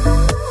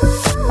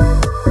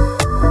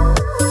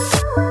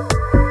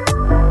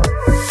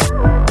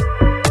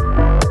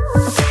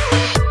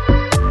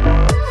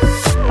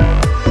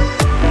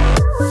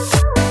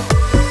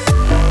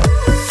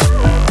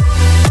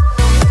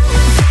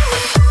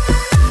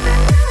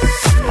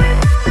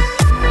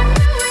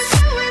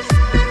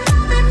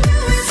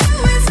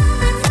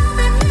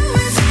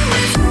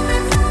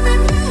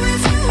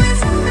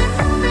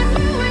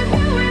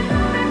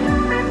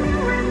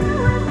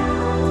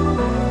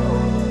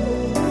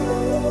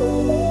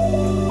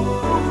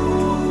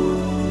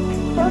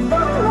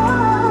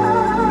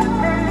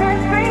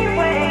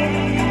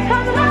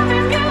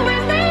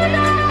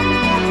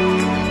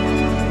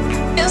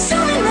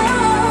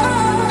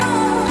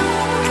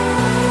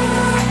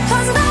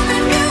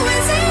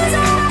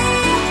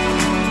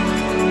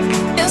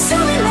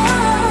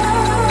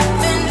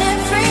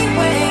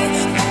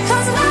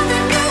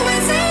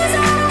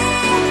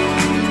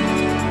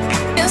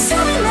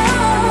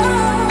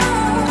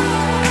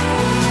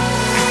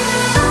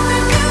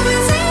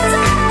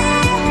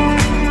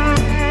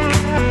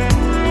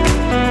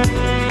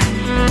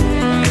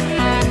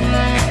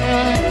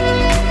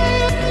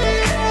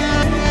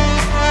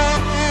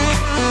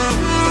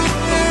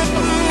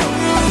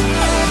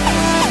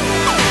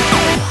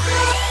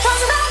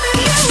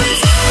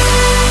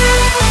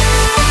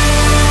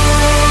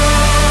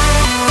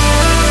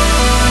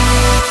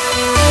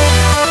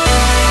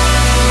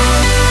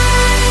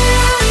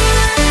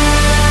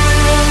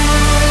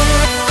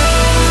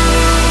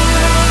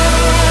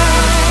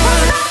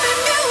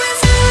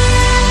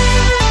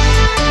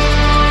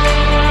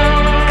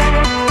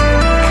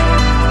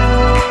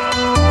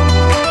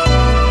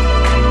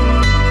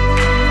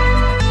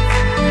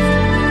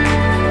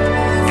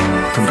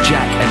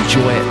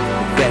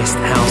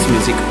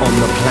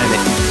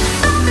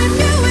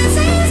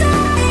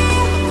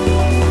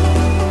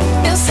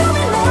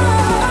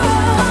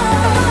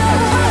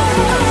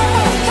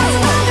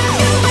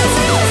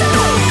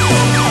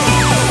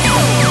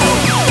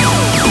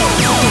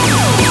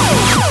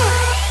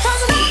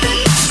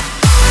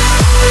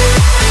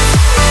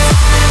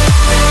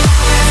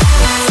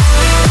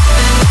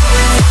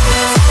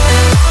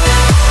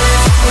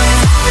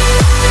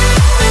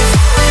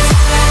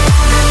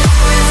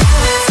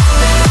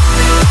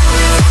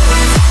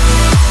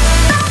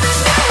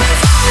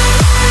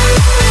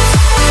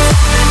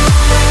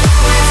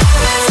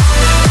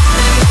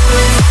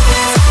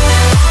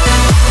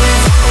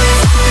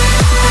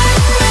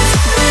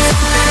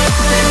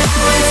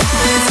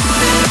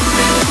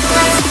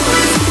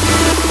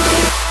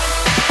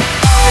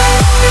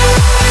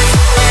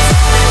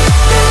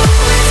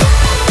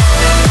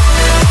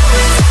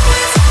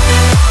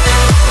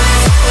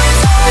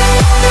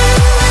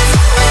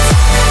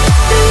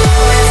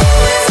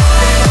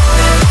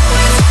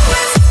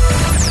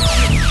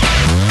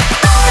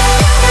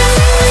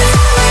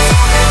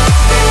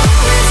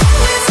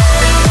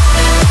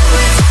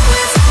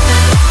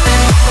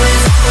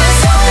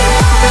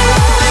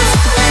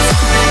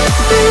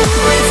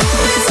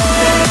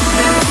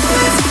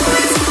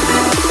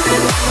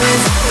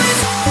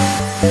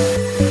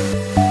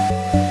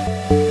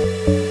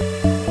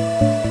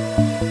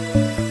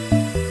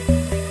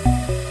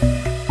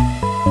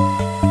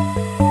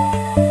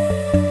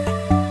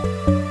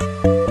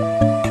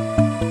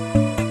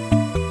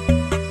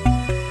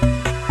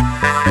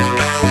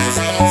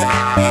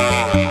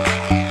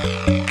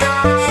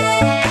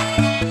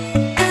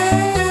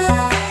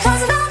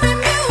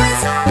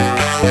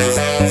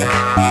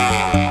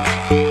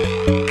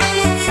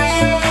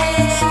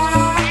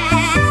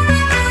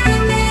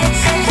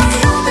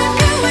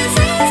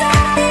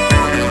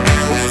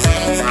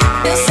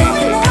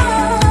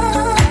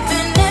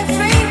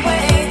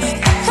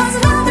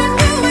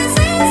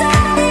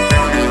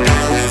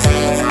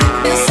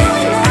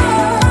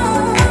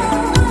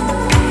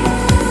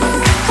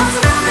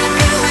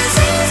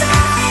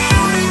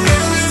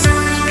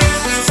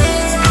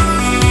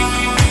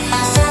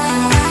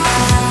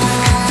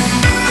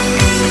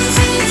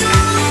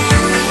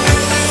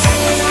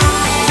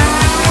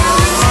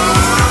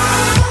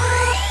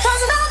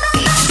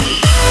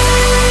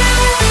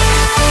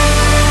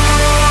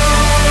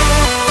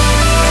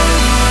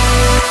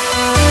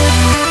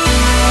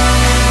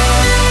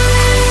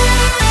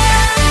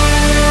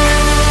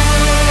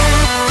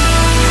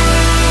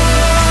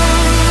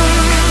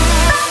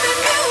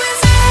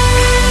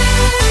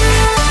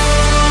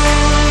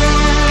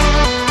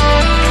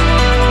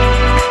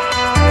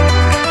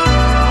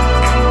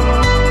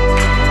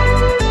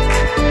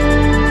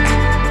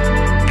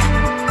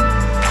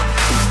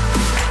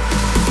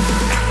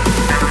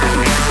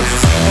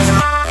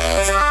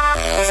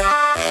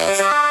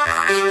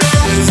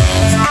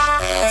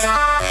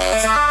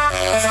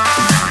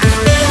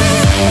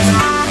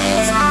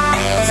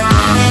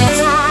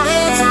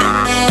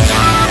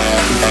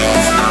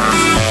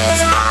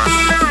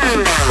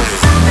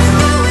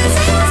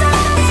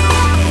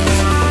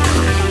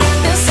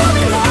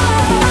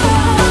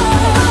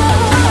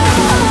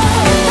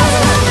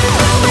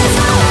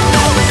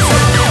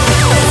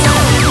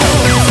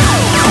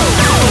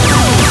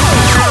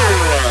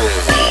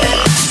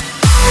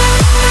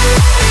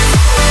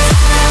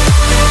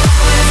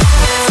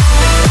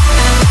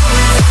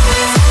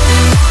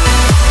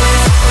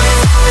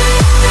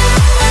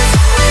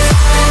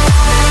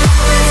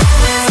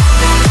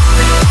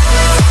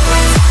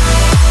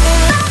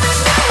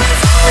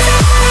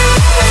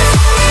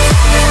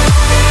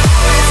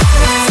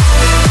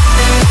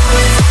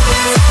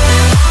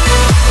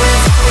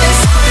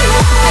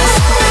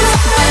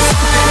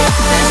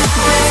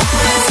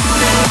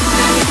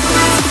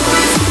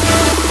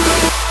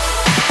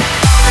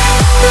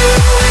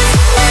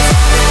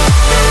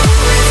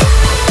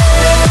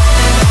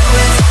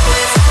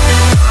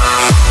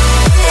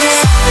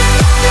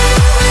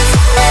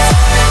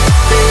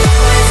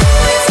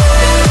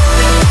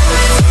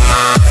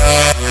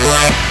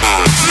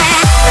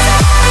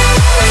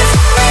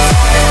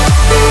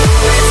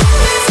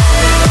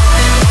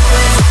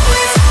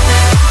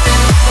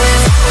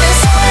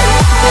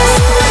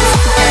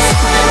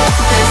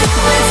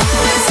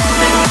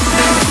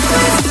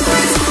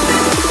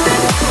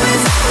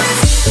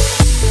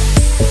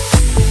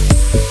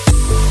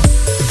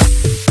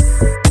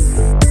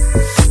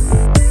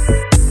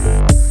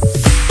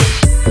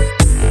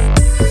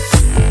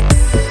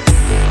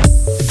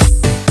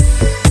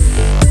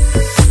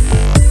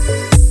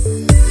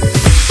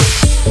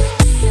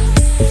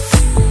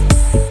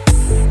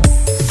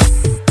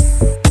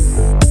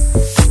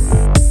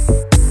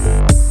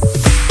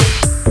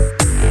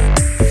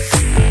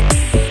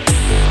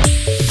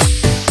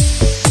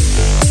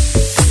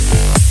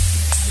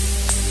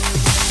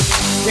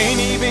 Can't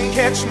even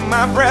catch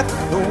my breath,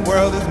 the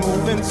world is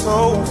moving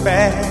so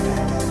fast.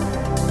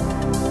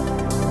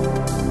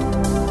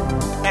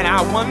 And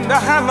I wonder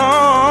how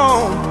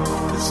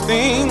long this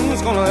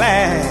thing's gonna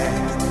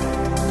last.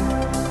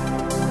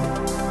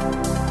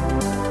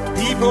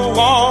 People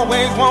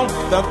always want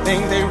the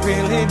things they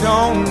really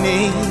don't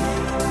need.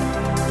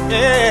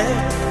 Yeah.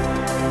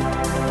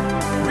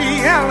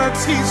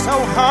 Reality's so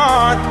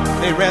hard,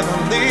 they'd rather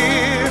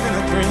live in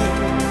a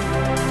dream.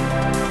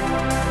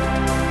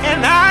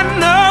 And I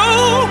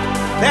know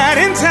that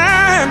in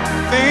time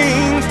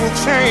things will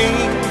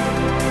change.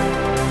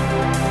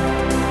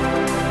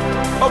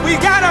 But we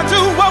gotta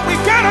do what we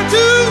gotta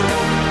do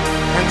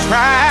and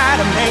try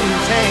to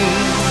maintain.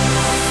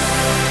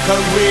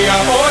 'Cause we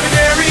are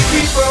ordinary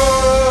people.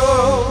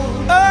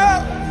 Oh,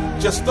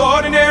 just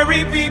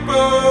ordinary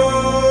people.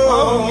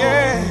 Oh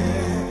yeah.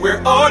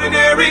 We're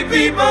ordinary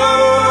people.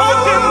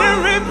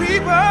 Ordinary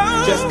people.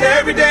 Just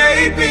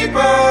everyday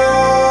people.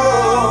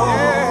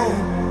 Yeah.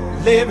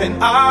 Living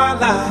our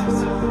lives.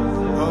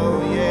 Oh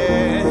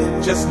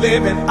yeah. Just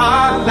living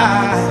our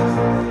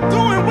lives.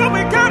 Doing what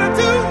we gotta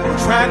do.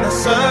 Trying to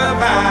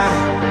survive.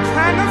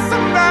 Trying to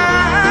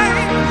survive.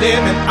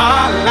 Living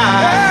our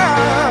lives.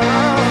 Yeah.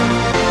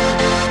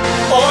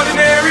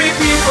 Ordinary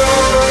people.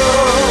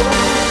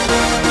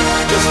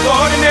 Just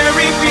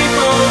ordinary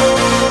people.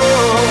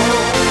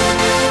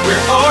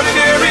 We're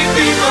ordinary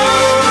people.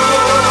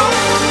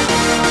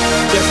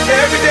 Just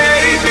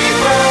everyday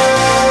people.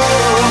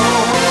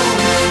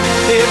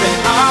 Living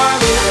our,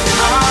 living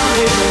our,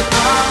 living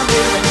our,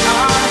 living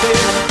our,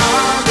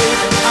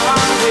 living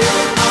our,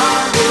 living our,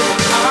 living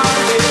our,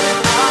 living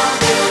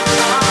our, living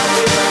our,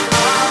 living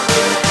our,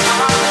 living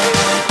our, living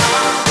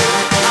our,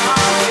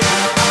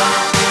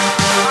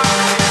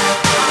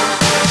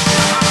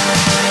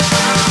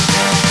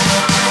 living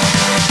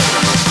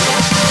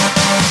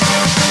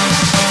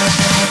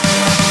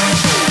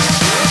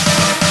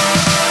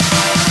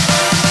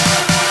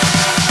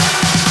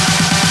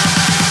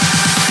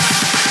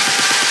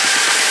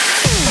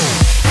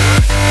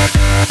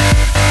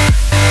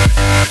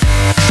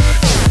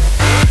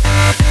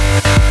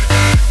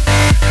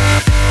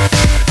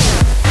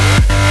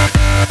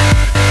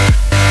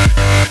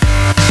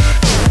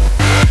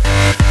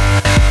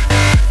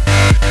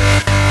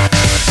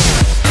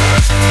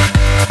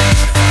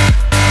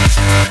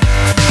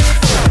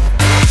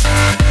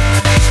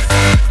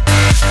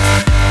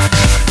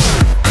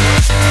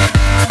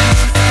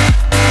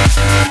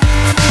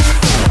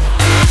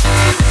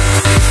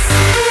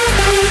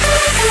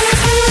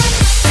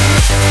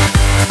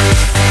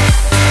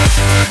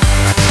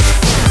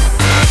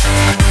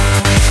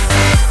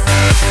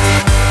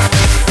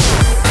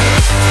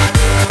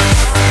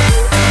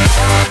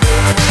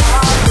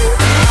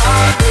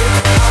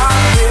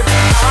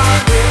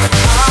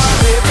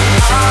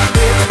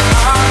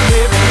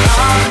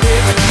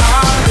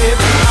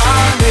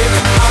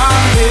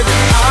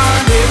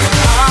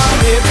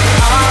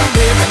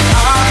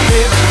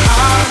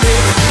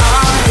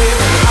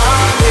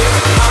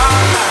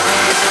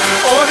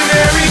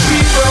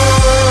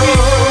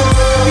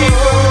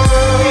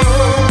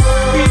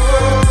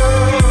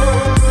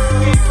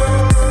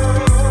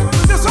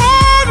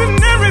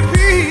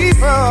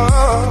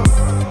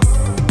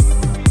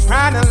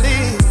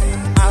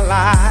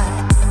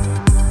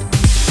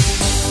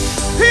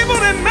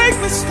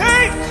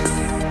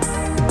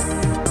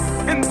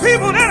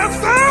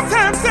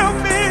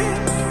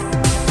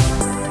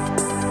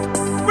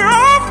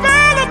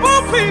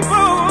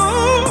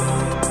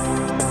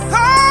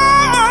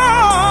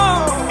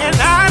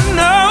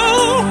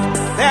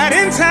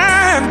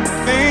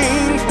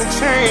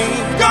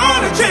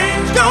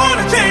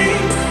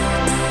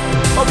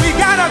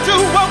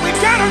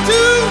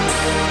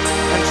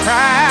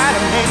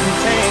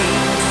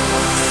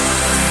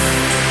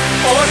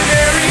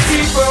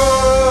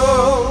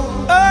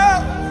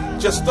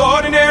just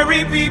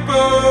ordinary people.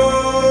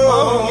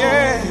 Oh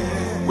yeah.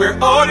 We're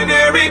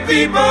ordinary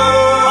people.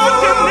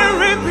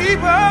 Ordinary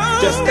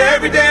people. Just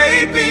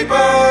everyday people.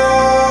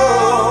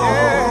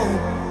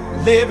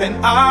 Yeah. Living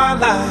our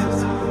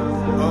lives.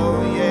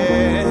 Oh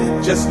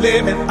yeah. Just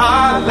living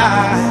our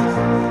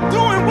lives.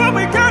 Doing what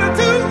we gotta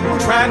do.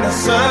 Trying to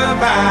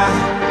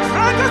survive.